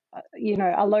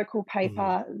local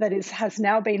paper that has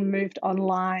now been moved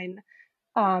online,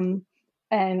 and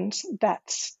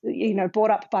that's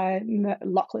brought up by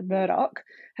Lachlan Murdoch,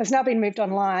 has now been moved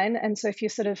online. And so if you're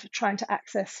sort of trying to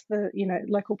access the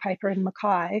local paper in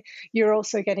Mackay, you're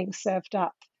also getting served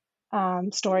up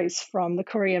stories from the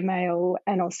Courier Mail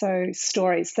and also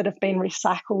stories that have been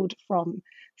recycled from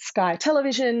Sky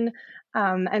Television,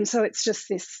 and so it's just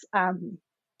this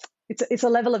it's a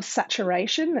level of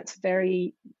saturation that's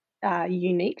very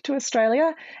unique to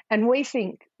Australia, and we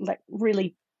think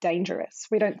really dangerous.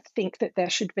 We don't think that there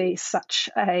should be such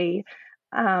a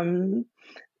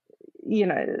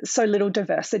so little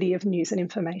diversity of news and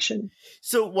information.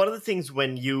 So one of the things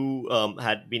when you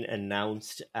had been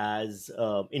announced as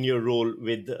in your role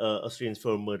with Australians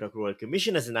for Murdoch Royal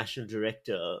Commission as a national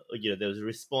director, there was a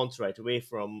response right away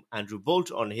from Andrew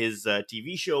Bolt on his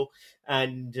TV show,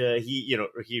 and he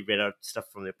read out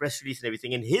stuff from the press release and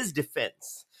everything. In his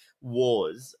defense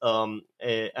was, and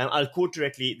I'll quote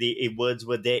directly, the words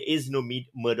were, "There is no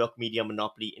Murdoch media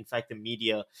monopoly. In fact, the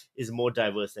media is more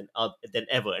diverse than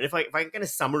ever." And if I kind of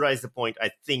summarize the point, I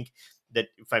think that,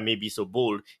 if I may be so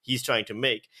bold, he's trying to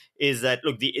make is that,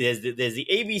 look, there's the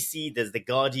ABC, there's the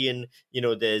Guardian,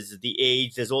 there's the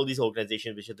Age, there's all these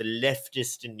organizations which are the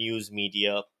leftist news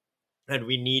media, and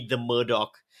we need the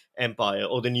Murdoch empire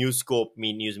or the News Corp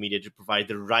news media to provide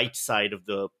the right side of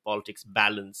the politics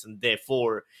balance, and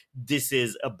therefore this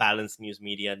is a balanced news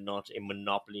media, not a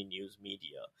monopoly news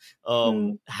media.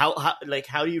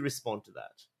 How do you respond to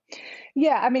that?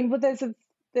 Yeah, I mean, well, there's a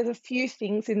few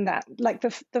things in that.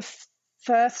 The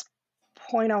first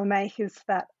point I'll make is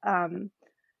that our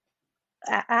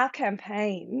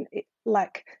campaign,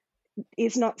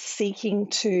 is not seeking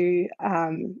to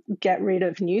get rid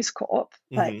of News Corp.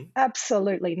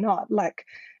 Absolutely not.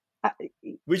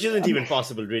 Which isn't even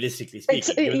possible, realistically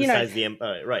speaking, given the size of the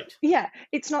empire, right? Yeah,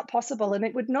 it's not possible, and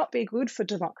it would not be good for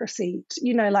democracy.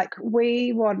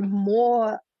 We want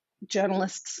more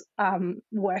journalists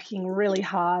working really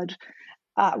hard.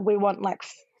 We want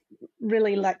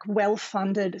really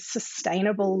well-funded,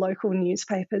 sustainable local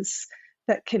newspapers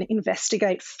that can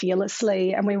investigate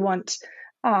fearlessly, and we want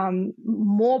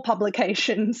more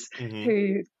publications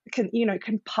who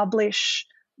can publish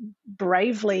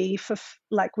bravely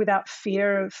without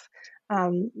fear of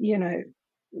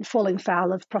falling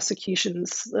foul of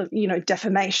prosecutions,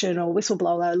 defamation or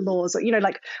whistleblower laws,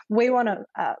 we want a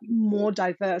more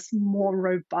diverse, more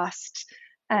robust,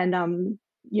 and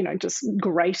just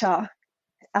greater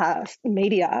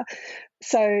media.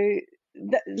 So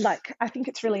I think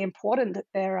it's really important that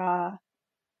there are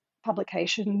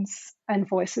publications and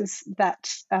voices that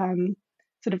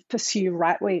sort of pursue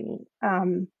right-wing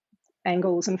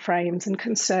angles and frames and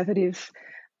conservative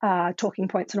talking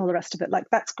points and all the rest of it.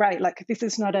 That's great. This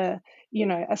is not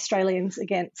Australians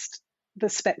against The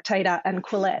Spectator and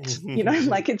Quillette.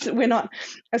 We're not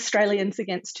Australians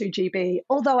against 2GB,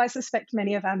 although I suspect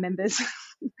many of our members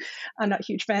are not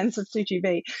huge fans of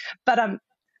 2GB. But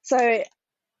so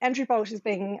Andrew Bolt is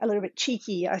being a little bit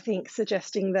cheeky, I think,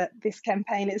 suggesting that this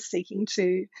campaign is seeking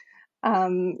to,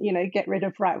 get rid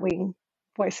of right-wing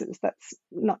voices. That's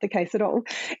not the case at all.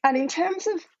 And in terms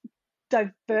of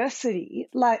diversity,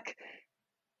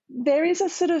 there is a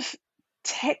sort of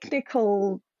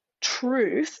technical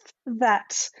truth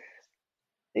that,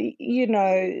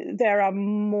 there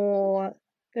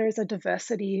is a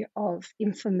diversity of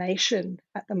information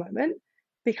at the moment.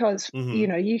 Because,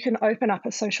 you can open up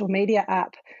a social media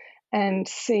app and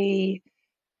see,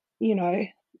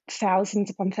 thousands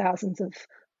upon thousands of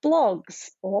blogs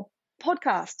or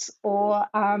podcasts or,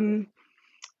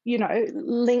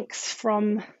 links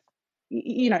from,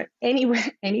 anywhere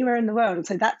in the world. And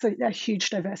so that's a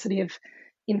huge diversity of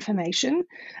information.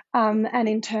 And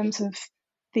in terms of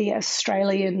the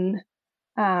Australian,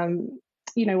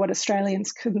 what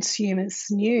Australians consume as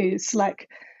news,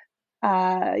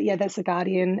 there's The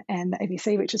Guardian and the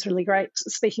ABC, which is really great.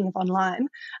 Speaking of online,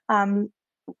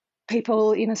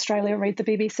 people in Australia read the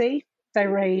BBC. They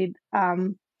read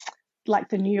the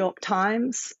New York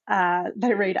Times.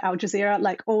 They read Al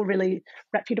Jazeera, all really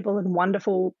reputable and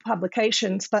wonderful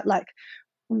publications. But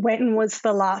when was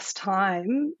the last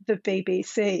time the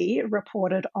BBC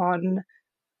reported on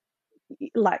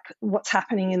what's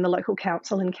happening in the local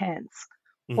council in Cairns?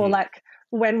 Or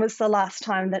when was the last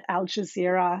time that Al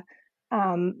Jazeera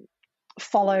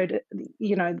followed,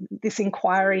 this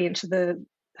inquiry into the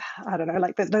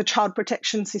child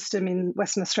protection system in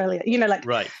Western Australia,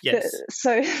 right, yes.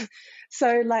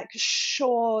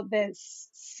 Sure, there's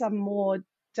some more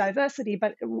diversity,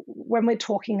 but when we're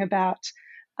talking about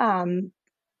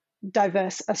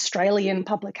diverse Australian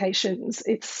publications,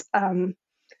 it's the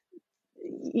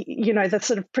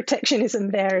sort of protectionism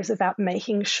there is about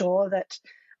making sure that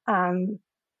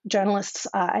journalists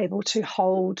are able to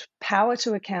hold power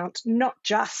to account, not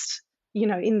just,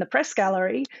 in the press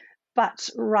gallery, but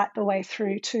right the way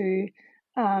through to,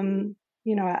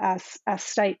 our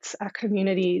states, our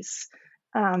communities.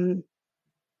 And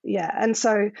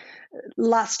so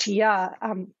last year,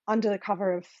 under the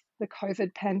cover of the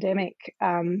COVID pandemic,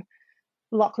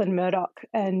 Lachlan Murdoch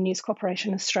and News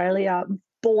Corporation Australia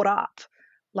bought up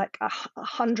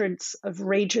hundreds of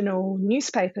regional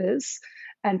newspapers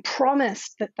and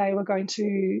promised that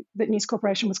that News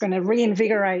Corporation was going to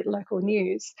reinvigorate local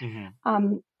news,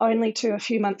 only to a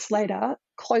few months later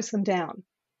close them down.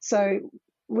 So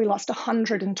we lost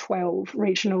 112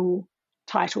 regional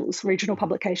titles, regional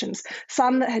publications,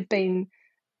 some that had been,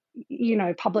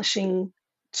 publishing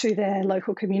to their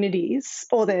local communities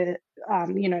or their,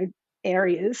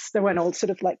 areas. They weren't all sort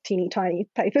of teeny tiny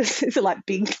papers. These are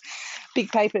big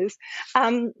papers,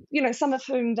 some of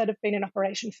whom that have been in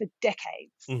operation for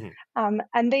decades.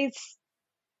 And these,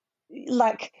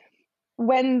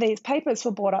 when these papers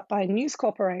were bought up by News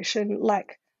Corporation,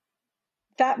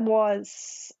 that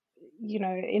was,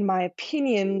 in my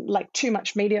opinion, too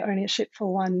much media ownership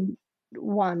for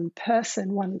one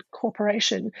person, one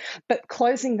corporation, but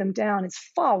closing them down is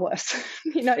far worse.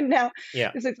 Now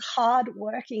there's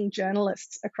hard-working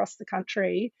journalists across the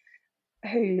country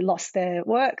who lost their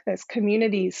work. There's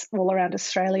communities all around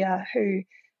Australia who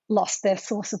lost their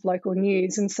source of local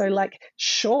news. And so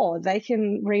sure, they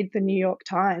can read the New York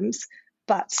Times,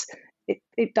 but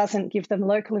it doesn't give them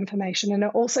local information, and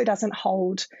it also doesn't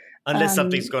hold unless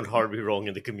something's gone horribly wrong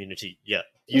in the community. Yeah,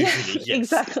 usually, yes.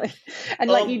 Exactly. And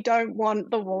like, you don't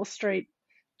want the Wall Street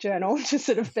Journal to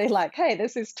sort of be like, hey,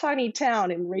 there's this tiny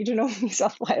town in regional New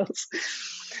South Wales.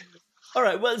 All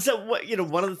right. Well, so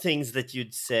one of the things that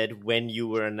you'd said when you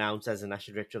were announced as the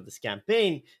national director of this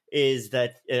campaign is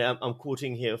that I'm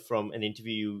quoting here from an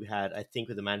interview you had, I think,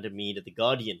 with Amanda Mead at The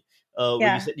Guardian,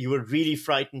 where you said you were really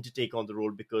frightened to take on the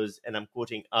role because, and I'm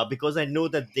quoting, because I know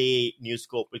that News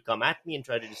Corp will come at me and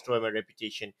try to destroy my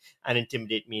reputation and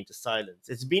intimidate me into silence.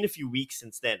 It's been a few weeks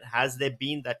since then. Has there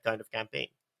been that kind of campaign?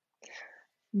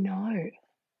 No.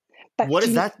 But what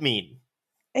does that mean?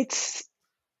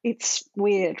 It's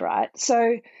weird, right?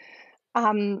 So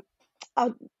I'll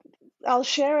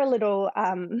share a little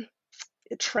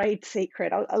trade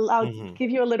secret. I'll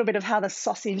give you a little bit of how the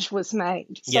sausage was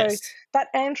made. So that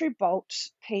Andrew Bolt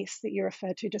piece that you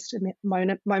referred to just a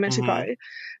moment ago,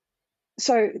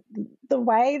 so the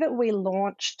way that we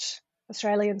launched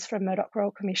Australians for Murdoch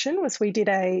Royal Commission was we did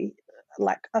a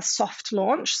soft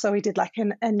launch. So we did like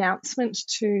an announcement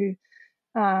to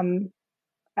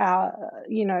our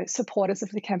supporters of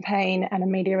the campaign and a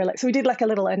media release. So we did like a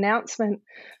little announcement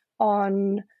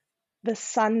on the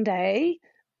Sunday,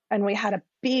 and we had a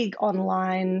big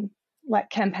online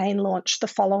campaign launch the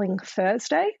following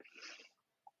Thursday.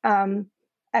 And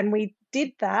we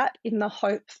did that in the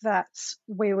hope that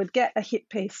we would get a hit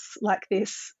piece like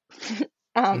this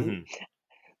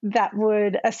that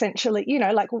would essentially,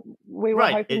 we were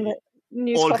hoping that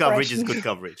news all coverage is good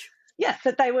coverage. Yeah,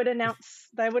 that they would announce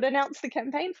the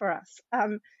campaign for us,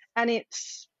 and it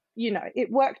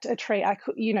worked a treat.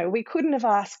 We couldn't have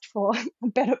asked for a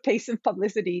better piece of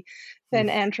publicity than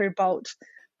Andrew Bolt,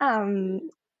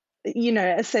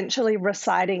 essentially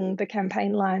reciting the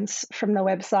campaign lines from the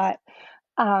website.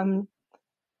 So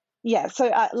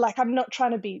I'm not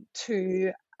trying to be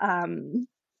too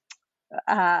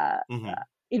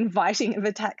inviting of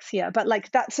attacks here, but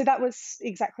that. So that was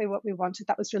exactly what we wanted.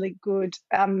 That was really good.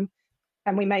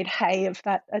 And we made hay of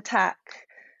that attack,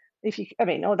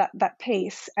 that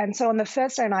piece. And so on the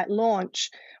Thursday night launch,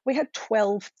 we had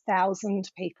 12,000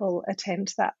 people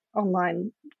attend that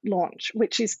online launch,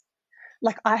 which is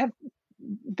I have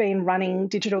been running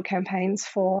digital campaigns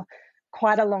for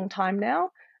quite a long time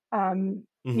now,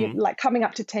 coming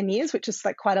up to 10 years, which is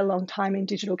quite a long time in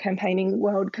digital campaigning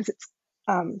world because it's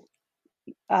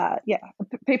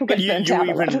people get burnt out.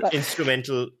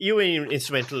 You were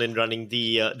instrumental in running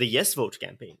the Yes Vote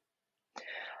campaign.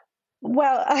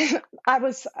 Well, I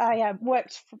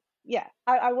worked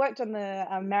on the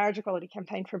marriage equality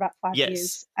campaign for about 5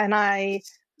 years, and I.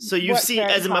 So you've seen,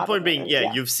 as my point being,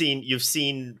 you've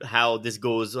seen how this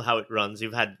goes, how it runs.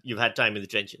 You've had time in the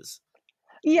trenches.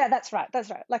 Yeah, that's right.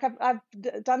 I've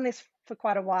done this for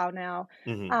quite a while now.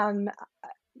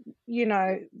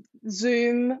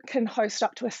 Zoom can host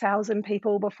up to 1,000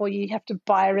 people before you have to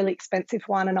buy a really expensive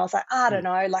one. And I was like, I don't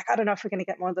know. I don't know if we're going to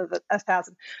get more than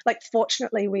 1,000.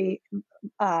 Fortunately, we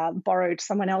borrowed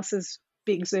someone else's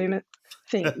big Zoom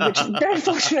thing, which is very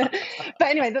fortunate. But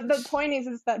anyway, the point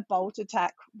is that Bolt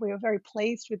attack, we were very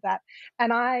pleased with that.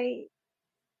 And I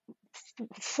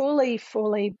fully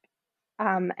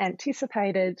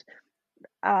anticipated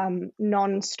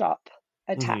non-stop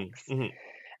attacks.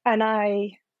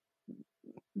 And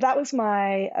that was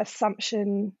my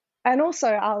assumption. And also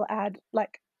I'll add,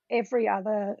 every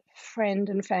other friend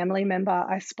and family member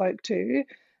I spoke to,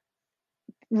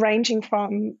 ranging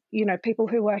from, people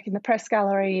who work in the press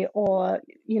gallery or,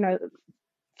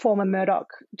 former Murdoch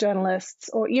journalists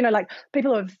or,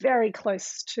 people who are very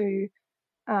close to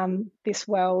this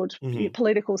world,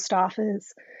 political staffers,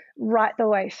 right the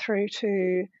way through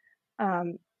to,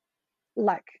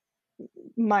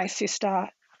 my sister,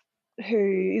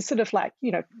 who is sort of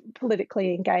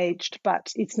politically engaged,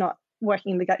 but it's not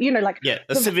working in the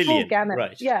the civilian, gamut,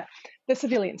 right? Yeah, the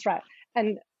civilians, right?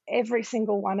 And every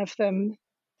single one of them,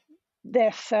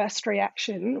 their first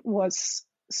reaction was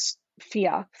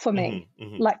fear for me.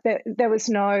 There was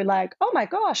no oh my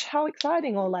gosh, how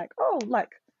exciting, or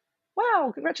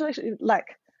wow, congratulations.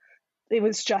 It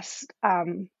was just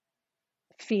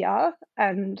fear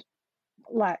and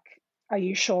are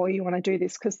you sure you want to do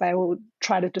this? Because they will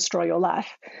try to destroy your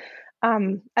life.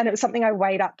 And it was something I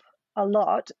weighed up a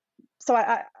lot. So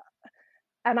I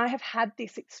have had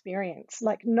this experience,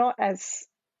 not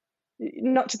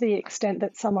to the extent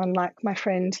that someone like my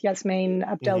friend Yasmin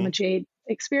Abdelmajid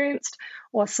experienced,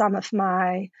 or some of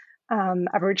my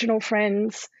Aboriginal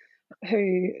friends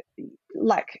who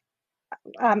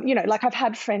I've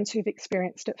had friends who've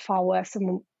experienced it far worse,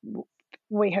 and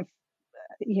we have,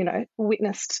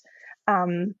 witnessed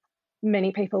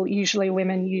many people, usually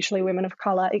women of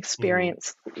colour,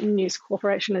 experience News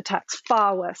Corporation attacks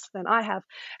far worse than I have.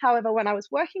 However, when I was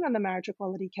working on the marriage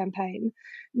equality campaign,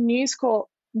 News Corp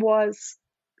was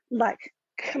like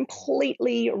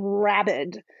completely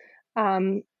rabid.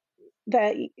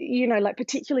 That, you know, like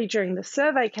particularly during the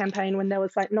survey campaign, when there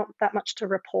was like not that much to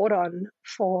report on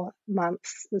for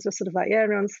months, it was just sort of like, yeah,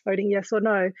 everyone's voting yes or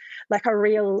no, like a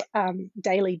real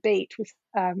daily beat with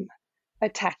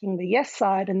attacking the yes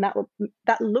side, and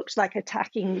that looked like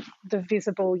attacking the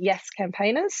visible yes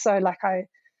campaigners. So like I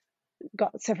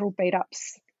got several beat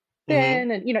ups then,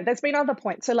 and you know, there's been other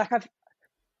points. So like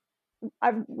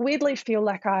I weirdly feel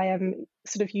like I am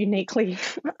sort of uniquely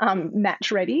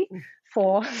match ready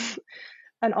for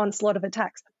an onslaught of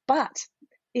attacks, but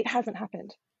it hasn't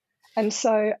happened. And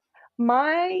so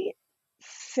my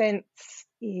sense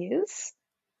is,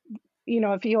 you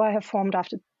know, a view I have formed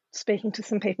after speaking to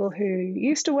some people who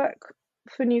used to work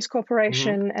for News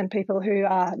Corporation and people who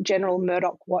are general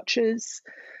Murdoch watchers,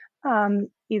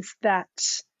 is that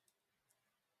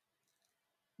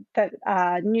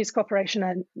News Corporation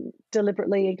are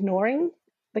deliberately ignoring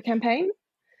the campaign.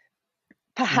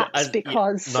 Perhaps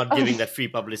because not giving that free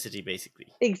publicity, basically.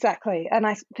 Exactly. And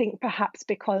I think perhaps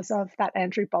because of that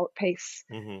Andrew Bolt piece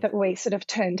that we sort of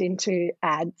turned into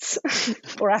ads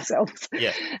for ourselves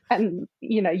and,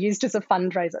 you know, used as a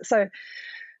fundraiser. So,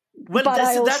 well,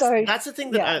 that's the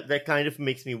thing that that kind of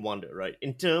makes me wonder, right?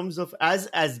 In terms of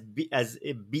as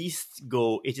beasts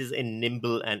go, it is a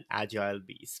nimble and agile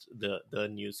beast. The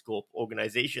News Corp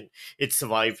organization, it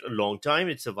survived a long time.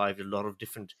 It survived a lot of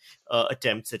different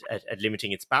attempts at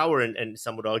limiting its power, and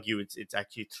some would argue it's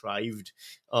actually thrived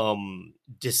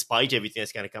despite everything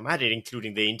that's kind of come at it,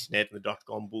 including the internet and the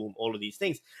 .com boom, all of these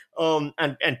things,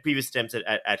 and previous attempts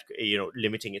at you know,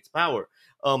 limiting its power.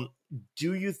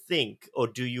 Do you think, or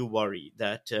do you worry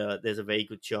that there's a very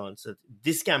good chance that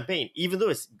this campaign, even though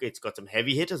it's got some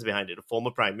heavy hitters behind it, a former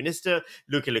Prime Minister,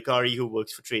 Luca Licari, who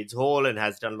works for Trades Hall and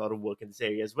has done a lot of work in this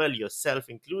area as well, yourself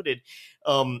included,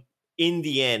 in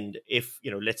the end, if, you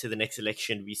know, let's say the next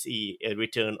election we see a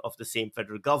return of the same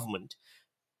federal government,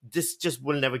 this just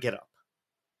will never get up?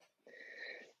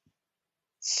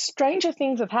 Stranger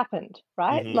things have happened,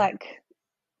 right? Like,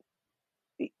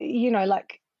 you know,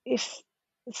 like if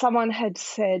someone had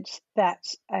said that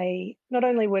not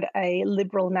only would a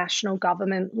Liberal national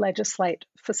government legislate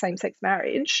for same-sex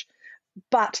marriage,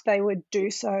 but they would do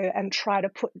so and try to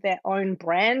put their own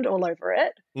brand all over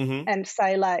it and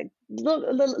say, like, look,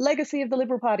 the legacy of the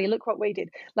Liberal Party, look what we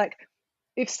did. Like,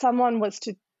 if someone was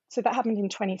to, so that happened in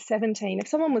 2017, if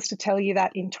someone was to tell you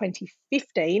that in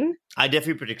 2015... I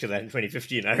definitely predicted that in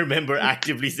 2015. I remember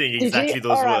actively saying exactly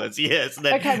those words. Yes.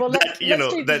 Okay, well,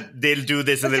 that they'll do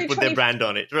this and they'll put their brand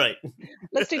on it. Right.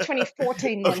 Let's do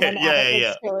 2014 then, when Abbott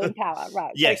was still in power.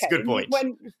 Right. Yes, okay. Good point.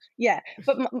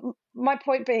 But my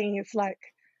point being is like,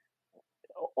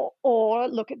 or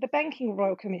look at the Banking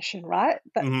Royal Commission, right?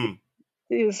 That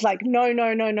it was like, no.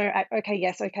 Okay,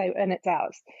 yes, okay, and it's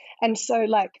ours. And so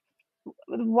like,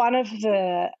 one of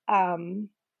the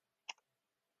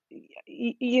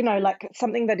you know, like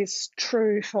something that is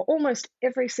true for almost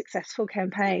every successful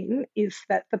campaign is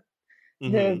that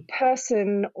the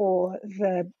person or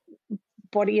the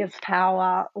body of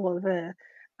power or the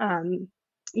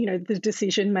you know, the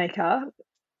decision maker,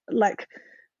 like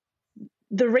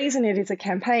the reason it is a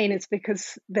campaign is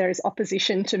because there is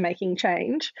opposition to making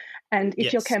change, and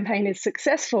if your campaign is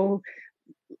successful,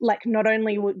 like not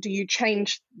only do you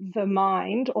change the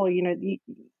mind, or, you know,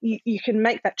 you can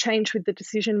make that change with the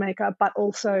decision maker, but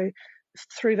also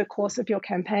through the course of your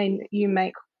campaign, you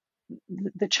make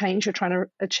the change you're trying to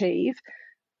achieve.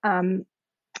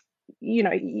 You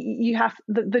know, you have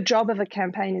the job of a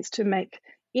campaign is to make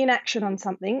inaction on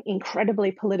something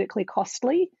incredibly politically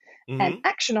costly and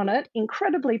action on it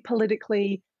incredibly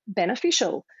politically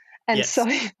beneficial. And so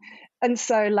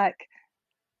like,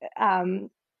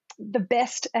 the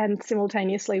best and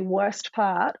simultaneously worst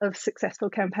part of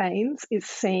successful campaigns is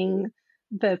seeing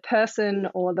the person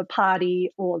or the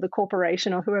party or the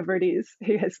corporation or whoever it is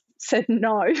who has said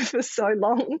no for so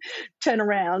long turn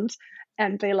around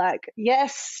and be like,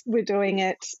 yes, we're doing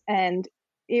it, and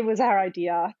it was our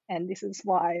idea, and this is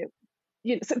why.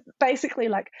 You know, so basically,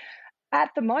 like,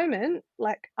 at the moment,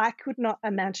 like, I could not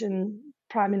imagine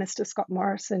Prime Minister Scott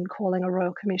Morrison calling a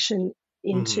Royal Commission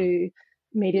into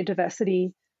media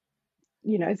diversity,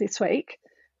 you know, this week.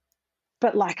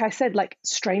 But like I said, like,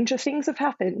 stranger things have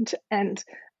happened. And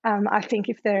I think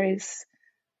if there is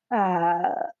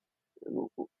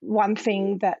one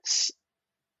thing that,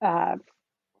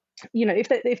 you know,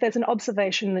 if there's an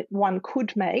observation that one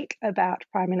could make about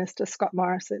Prime Minister Scott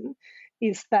Morrison,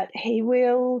 is that he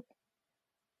will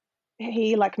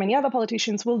he, like many other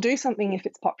politicians, will do something if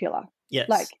it's popular. Yes.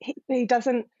 Like he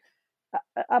doesn't,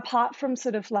 apart from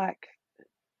sort of like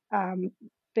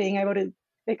being able to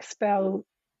expel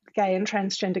gay and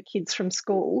transgender kids from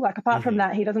school, like apart from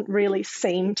that, he doesn't really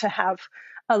seem to have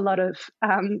a lot of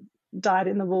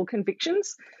dyed-in-the-wool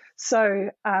convictions. So,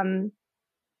 and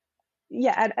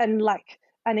like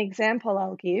an example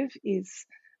I'll give is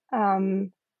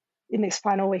in this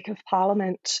final week of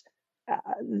Parliament,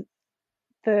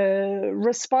 the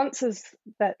responses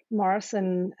that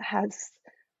Morrison has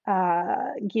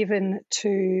given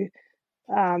to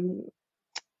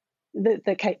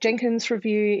the Kate Jenkins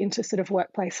review into sort of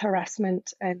workplace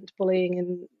harassment and bullying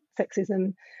and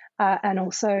sexism, and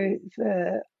also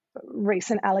the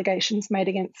recent allegations made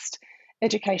against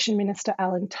Education Minister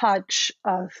Alan Tudge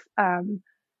of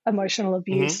emotional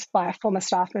abuse by a former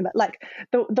staff member. Like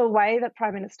the way that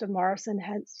Prime Minister Morrison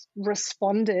has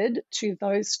responded to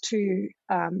those two,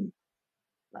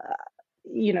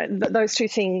 those two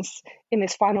things in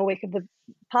this final week of the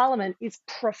Parliament is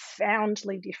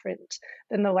profoundly different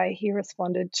than the way he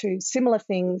responded to similar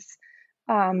things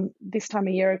this time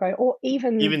a year ago, or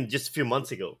even just a few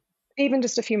months ago. Even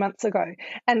just a few months ago.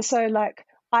 And so, like,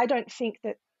 I don't think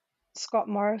that Scott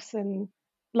Morrison,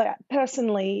 like,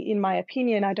 personally, in my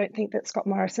opinion, I don't think that Scott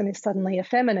Morrison is suddenly a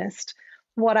feminist.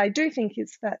 What I do think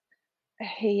is that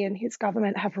he and his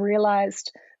government have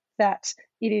realised that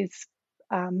it is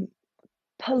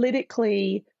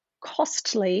politically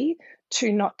costly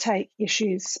to not take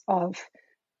issues of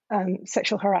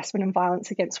sexual harassment and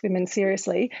violence against women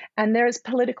seriously, and there is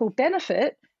political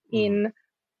benefit in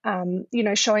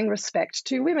showing respect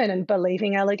to women and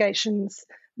believing allegations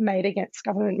made against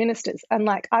government ministers. And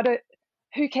like,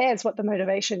 who cares what the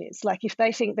motivation is? Like, if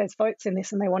they think there's votes in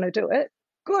this and they want to do it,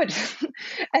 good.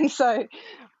 And so,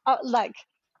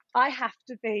 I have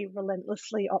to be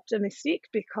relentlessly optimistic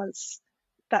because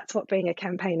that's what being a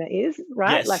campaigner is,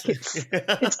 right? Yes. Like,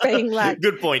 it's being like...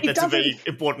 Good point. That's a very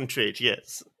important trait,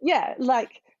 yes. Yeah,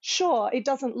 like, sure, it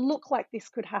doesn't look like this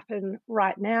could happen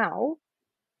right now,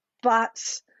 but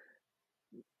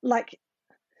like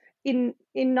in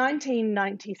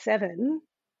 1997,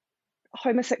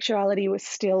 homosexuality was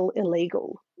still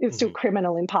illegal. It was still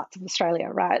criminal in parts of Australia,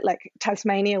 right? Like,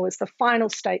 Tasmania was the final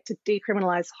state to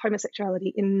decriminalise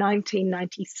homosexuality in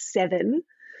 1997.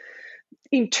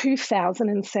 In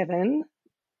 2007,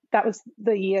 that was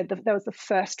the year, that was the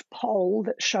first poll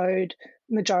that showed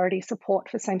majority support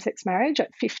for same-sex marriage at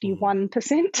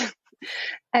 51%.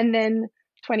 And then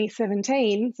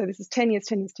 2017, so this is 10 years,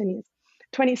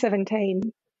 2017,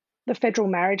 the Federal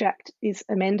Marriage Act is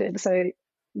amended so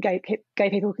gay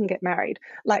people can get married.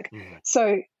 Like,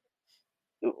 so,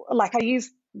 like, I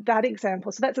use that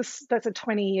example. So that's a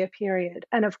 20-year period.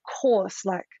 And of course,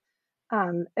 like,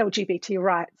 LGBT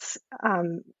rights,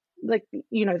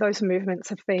 those movements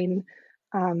have been,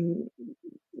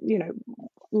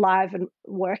 live and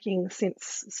working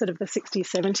since sort of the 60s,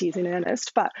 70s in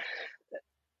earnest. But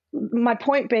my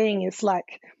point being is,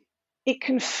 like, it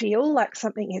can feel like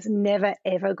something is never,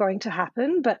 ever going to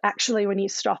happen. But actually, when you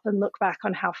stop and look back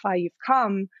on how far you've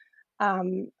come,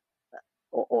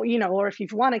 or if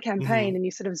you've won a campaign and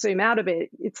you sort of zoom out a bit,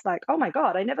 it's like, oh my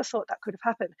God, I never thought that could have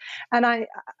happened. And I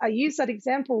use that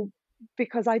example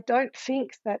because I don't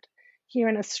think that here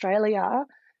in Australia,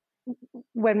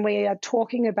 when we are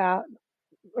talking about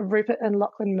Rupert and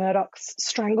Lachlan Murdoch's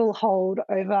stranglehold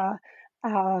over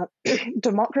our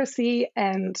democracy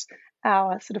and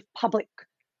our sort of public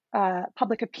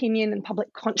opinion and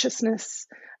public consciousness,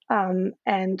 and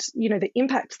the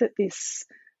impact that this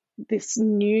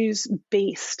news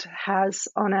beast has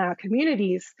on our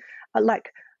communities,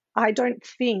 like, I don't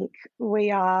think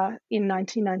we are in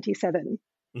 1997.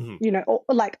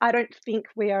 Like, I don't think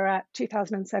we are at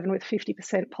 2007 with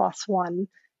 50% plus one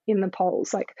in the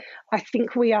polls. Like, I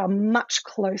think we are much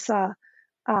closer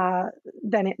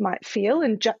than it might feel.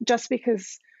 And just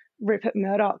because Rupert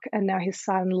Murdoch and now his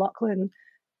son Lachlan,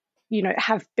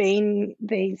 have been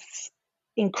these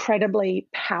incredibly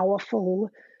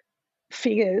powerful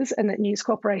figures, and that News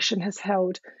Corporation has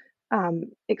held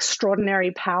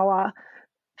extraordinary power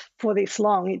for this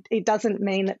long, it doesn't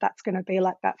mean that that's going to be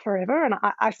like that forever. And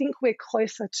I think we're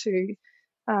closer to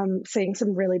seeing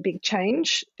some really big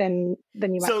change than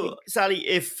you might think. So, Sally,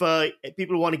 if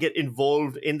people want to get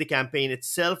involved in the campaign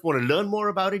itself, want to learn more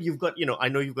about it, you've got, I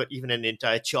know you've got even an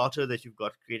entire charter that you've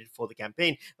got created for the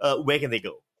campaign. Where can they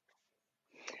go?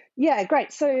 Yeah,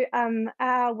 great. So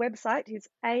our website is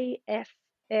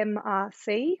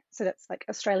AFMRC, so that's like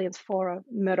Australians for a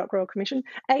Murdoch Royal Commission,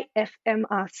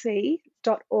 afmrc.org.au.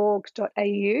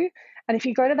 And if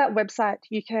you go to that website,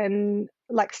 you can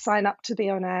like sign up to be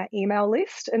on our email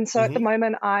list. And so at the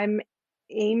moment, I'm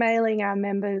emailing our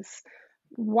members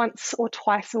once or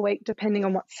twice a week, depending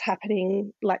on what's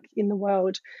happening like in the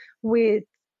world, with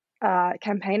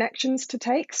campaign actions to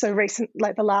take. So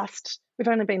we've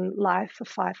only been live for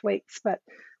 5 weeks, but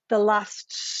the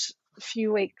last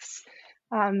few weeks,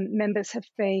 members have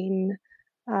been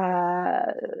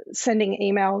sending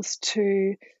emails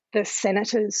to the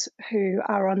senators who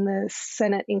are on the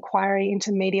Senate inquiry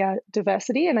into media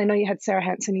diversity. And I know you had Sarah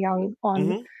Hanson-Young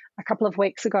on a couple of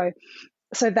weeks ago.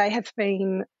 So they have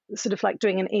been sort of like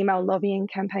doing an email lobbying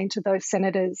campaign to those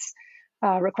senators,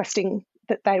 requesting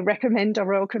that they recommend a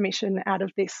royal commission out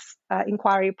of this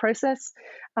inquiry process.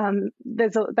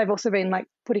 They've also been like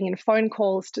putting in phone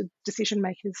calls to decision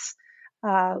makers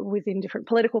within different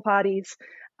political parties.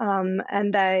 So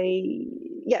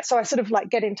I sort of like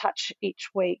get in touch each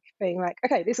week being like,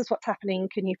 okay, this is what's happening.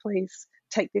 Can you please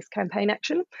take this campaign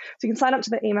action? So you can sign up to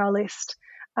the email list.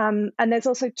 And there's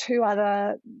also 2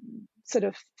 other sort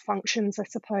of functions, I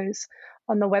suppose,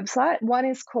 on the website. One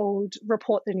is called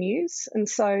Report the News. And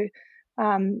so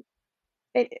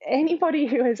anybody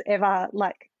who has ever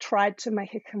like tried to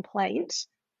make a complaint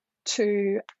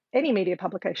to any media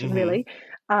publication really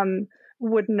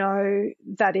would know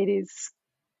that it is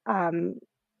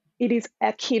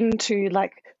akin to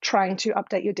like trying to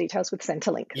update your details with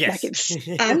Centrelink. Yes. Like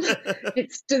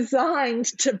it's designed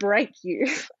to break you.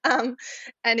 And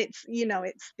it's,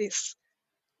 it's this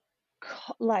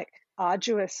like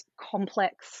arduous,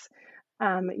 complex,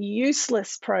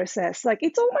 useless process. Like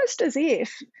it's almost as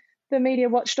if the media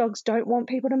watchdogs don't want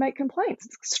people to make complaints.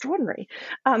 It's extraordinary.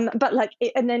 But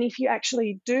and then if you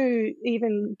actually do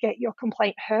even get your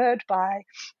complaint heard by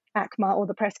ACMA or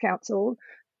the Press Council,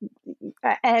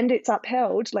 and it's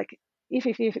upheld, like if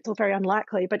it's all very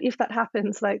unlikely, but if that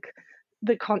happens, like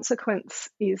the consequence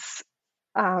is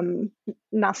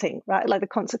nothing, right? Like the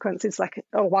consequence is like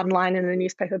a one line in a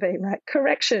newspaper being like,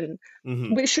 correction,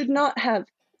 we should not have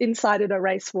incited a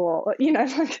race war, like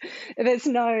there's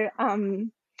no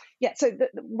so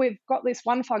we've got this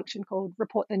one function called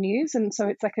Report the News, and so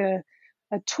it's like a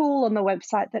tool on the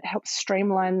website that helps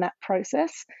streamline that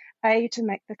process, A, to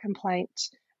make the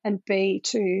complaint, and B,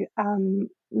 to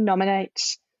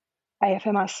nominate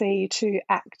AFMRC to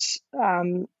act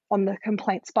on the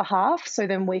complaint's behalf. So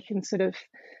then we can sort of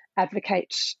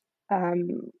advocate,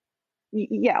 on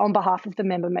behalf of the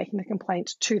member making the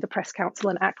complaint to the Press Council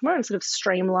and ACMA, and sort of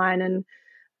streamline and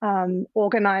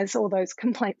organise all those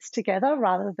complaints together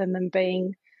rather than them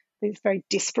being these very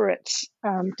disparate,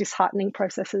 disheartening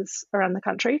processes around the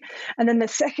country. And then the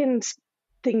second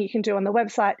thing you can do on the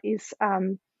website is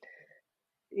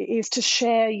to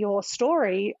share your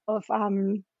story of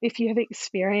if you have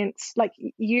experienced, like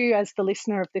you as the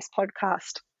listener of this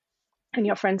podcast and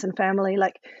your friends and family,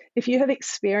 like if you have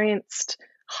experienced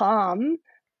harm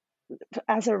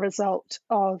as a result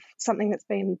of something that's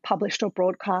been published or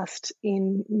broadcast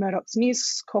in Murdoch's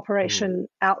News Corporation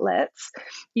outlets,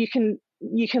 you can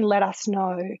let us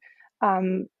know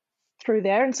through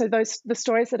there. And so the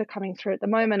stories that are coming through at the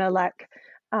moment are like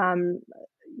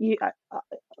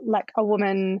like a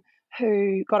woman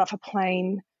who got off a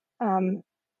plane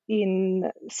in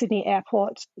Sydney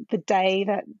Airport the day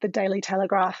that the Daily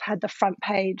Telegraph had the front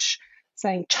page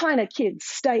saying, China kids,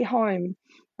 stay home,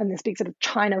 and this big sort of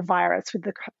China virus with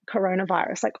the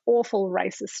coronavirus, like awful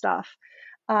racist stuff.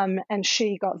 And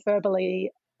she got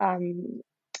verbally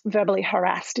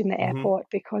harassed in the airport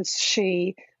because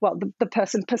the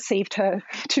person perceived her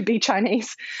to be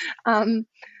Chinese.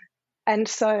 And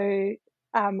so,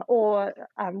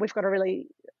 we've got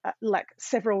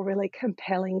several really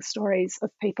compelling stories of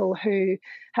people who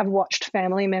have watched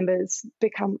family members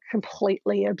become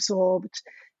completely absorbed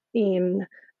in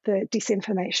the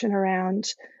disinformation around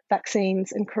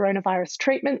vaccines and coronavirus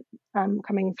treatment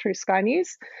coming through Sky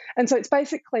News. And so it's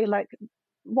basically like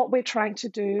what we're trying to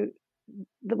do,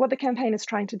 what the campaign is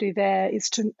trying to do there is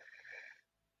to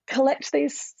collect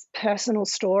these personal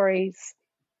stories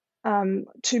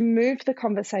to move the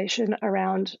conversation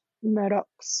around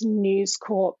Murdoch's News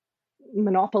Corp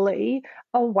monopoly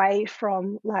away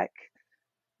from like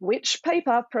which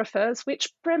paper prefers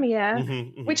which premier,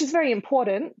 which is very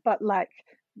important, but like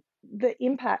the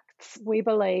impacts, we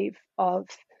believe, of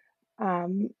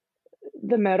the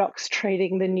Murdochs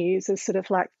treating the news as sort of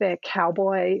like their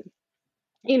cowboy,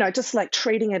 just like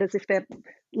treating it as if they're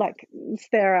like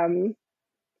their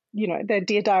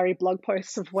Dear Diary blog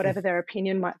posts of whatever their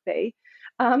opinion might be.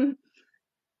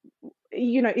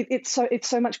 It's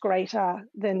so much greater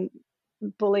than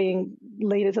bullying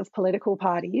leaders of political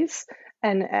parties,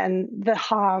 and the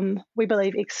harm, we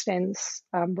believe, extends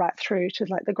right through to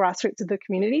like the grassroots of the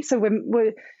community. So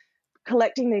we're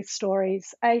collecting these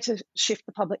stories, to shift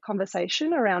the public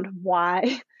conversation around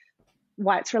why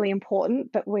it's really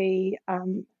important that we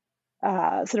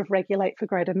sort of regulate for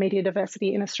greater media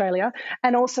diversity in Australia,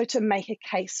 and also to make a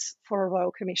case for a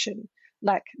Royal Commission.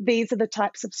 Like, these are the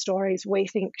types of stories we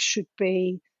think should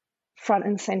be front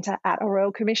and centre at a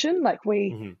Royal Commission. Like,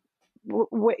 we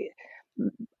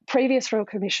previous Royal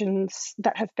Commissions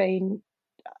that have been,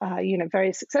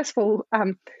 very successful,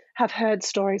 have heard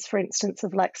stories, for instance,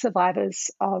 of like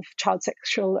survivors of child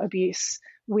sexual abuse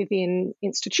within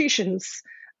institutions,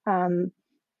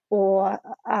 or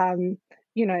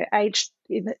the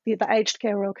Aged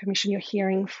Care Royal Commission. You're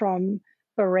hearing from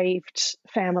bereaved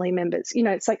family members.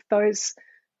 It's like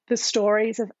the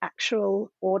stories of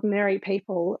actual ordinary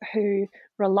people who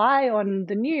rely on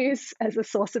the news as a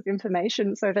source of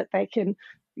information so that they can,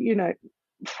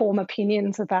 form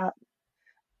opinions about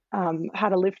how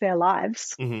to live their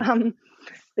lives.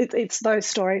 It's those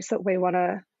stories that we want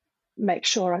to make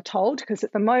sure are told, because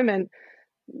at the moment,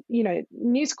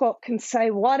 News Corp can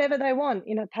say whatever they want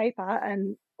in a paper,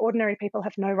 and ordinary people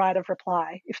have no right of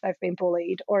reply if they've been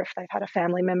bullied, or if they've had a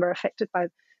family member affected by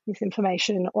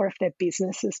misinformation, or if their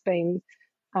business has been,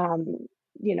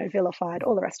 vilified,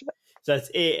 all the rest of it. So that's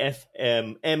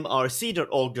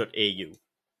afmrc.org.au.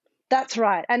 That's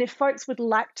right. And if folks would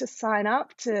like to sign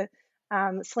up to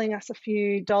sling us a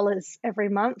few dollars every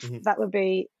month, that would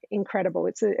be incredible.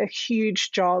 It's a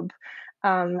huge job,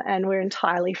 and we're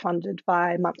entirely funded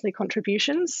by monthly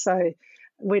contributions. So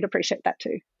we'd appreciate that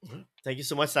too. Thank you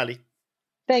so much, Sally.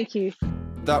 Thank you.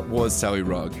 That was Sally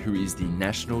Rugg, who is the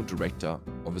National Director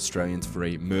of Australians for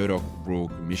a Murdoch Royal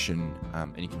Commission,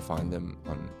 and you can find them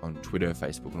on Twitter,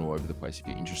 Facebook, and all over the place if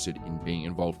you're interested in being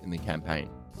involved in the campaign.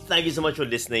 Thank you so much for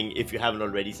listening. If you haven't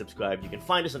already subscribed, you can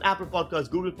find us on Apple Podcasts,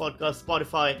 Google Podcasts,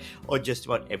 Spotify, or just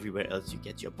about everywhere else you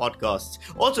get your podcasts.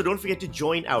 Also, don't forget to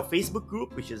join our Facebook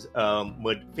group, which is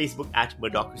Facebook at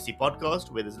Murdocracy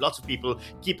Podcast, where there's lots of people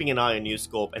keeping an eye on News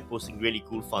Corp and posting really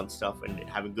cool, fun stuff and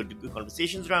having good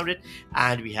conversations around it.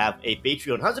 And we have a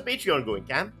Patreon. How's the Patreon going,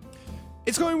 Cam?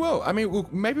 It's going well. I mean,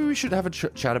 maybe we should have a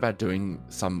chat about doing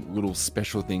some little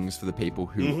special things for the people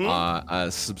who are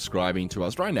subscribing to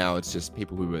us. Right now, it's just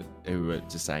people who are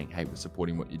just saying, hey, we're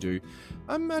supporting what you do.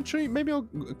 Actually, maybe I'll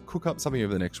cook up something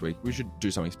over the next week. We should do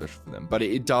something special for them. But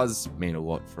it does mean a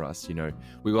lot for us.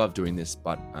 We love doing this,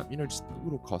 but, just a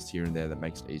little cost here and there that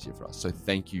makes it easier for us. So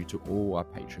thank you to all our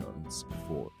Patreons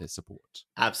for their support.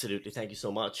 Absolutely. Thank you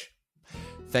so much.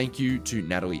 Thank you to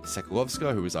Natalie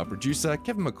Sekulovska, who is our producer,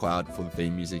 Kevin McLeod for the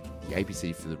theme music, the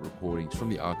APC for the recordings from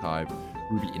the archive,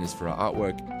 Ruby Innes for our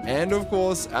artwork, and of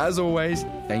course, as always,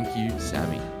 thank you,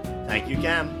 Sammy. Thank you,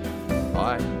 Cam.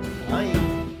 Bye.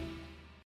 Bye.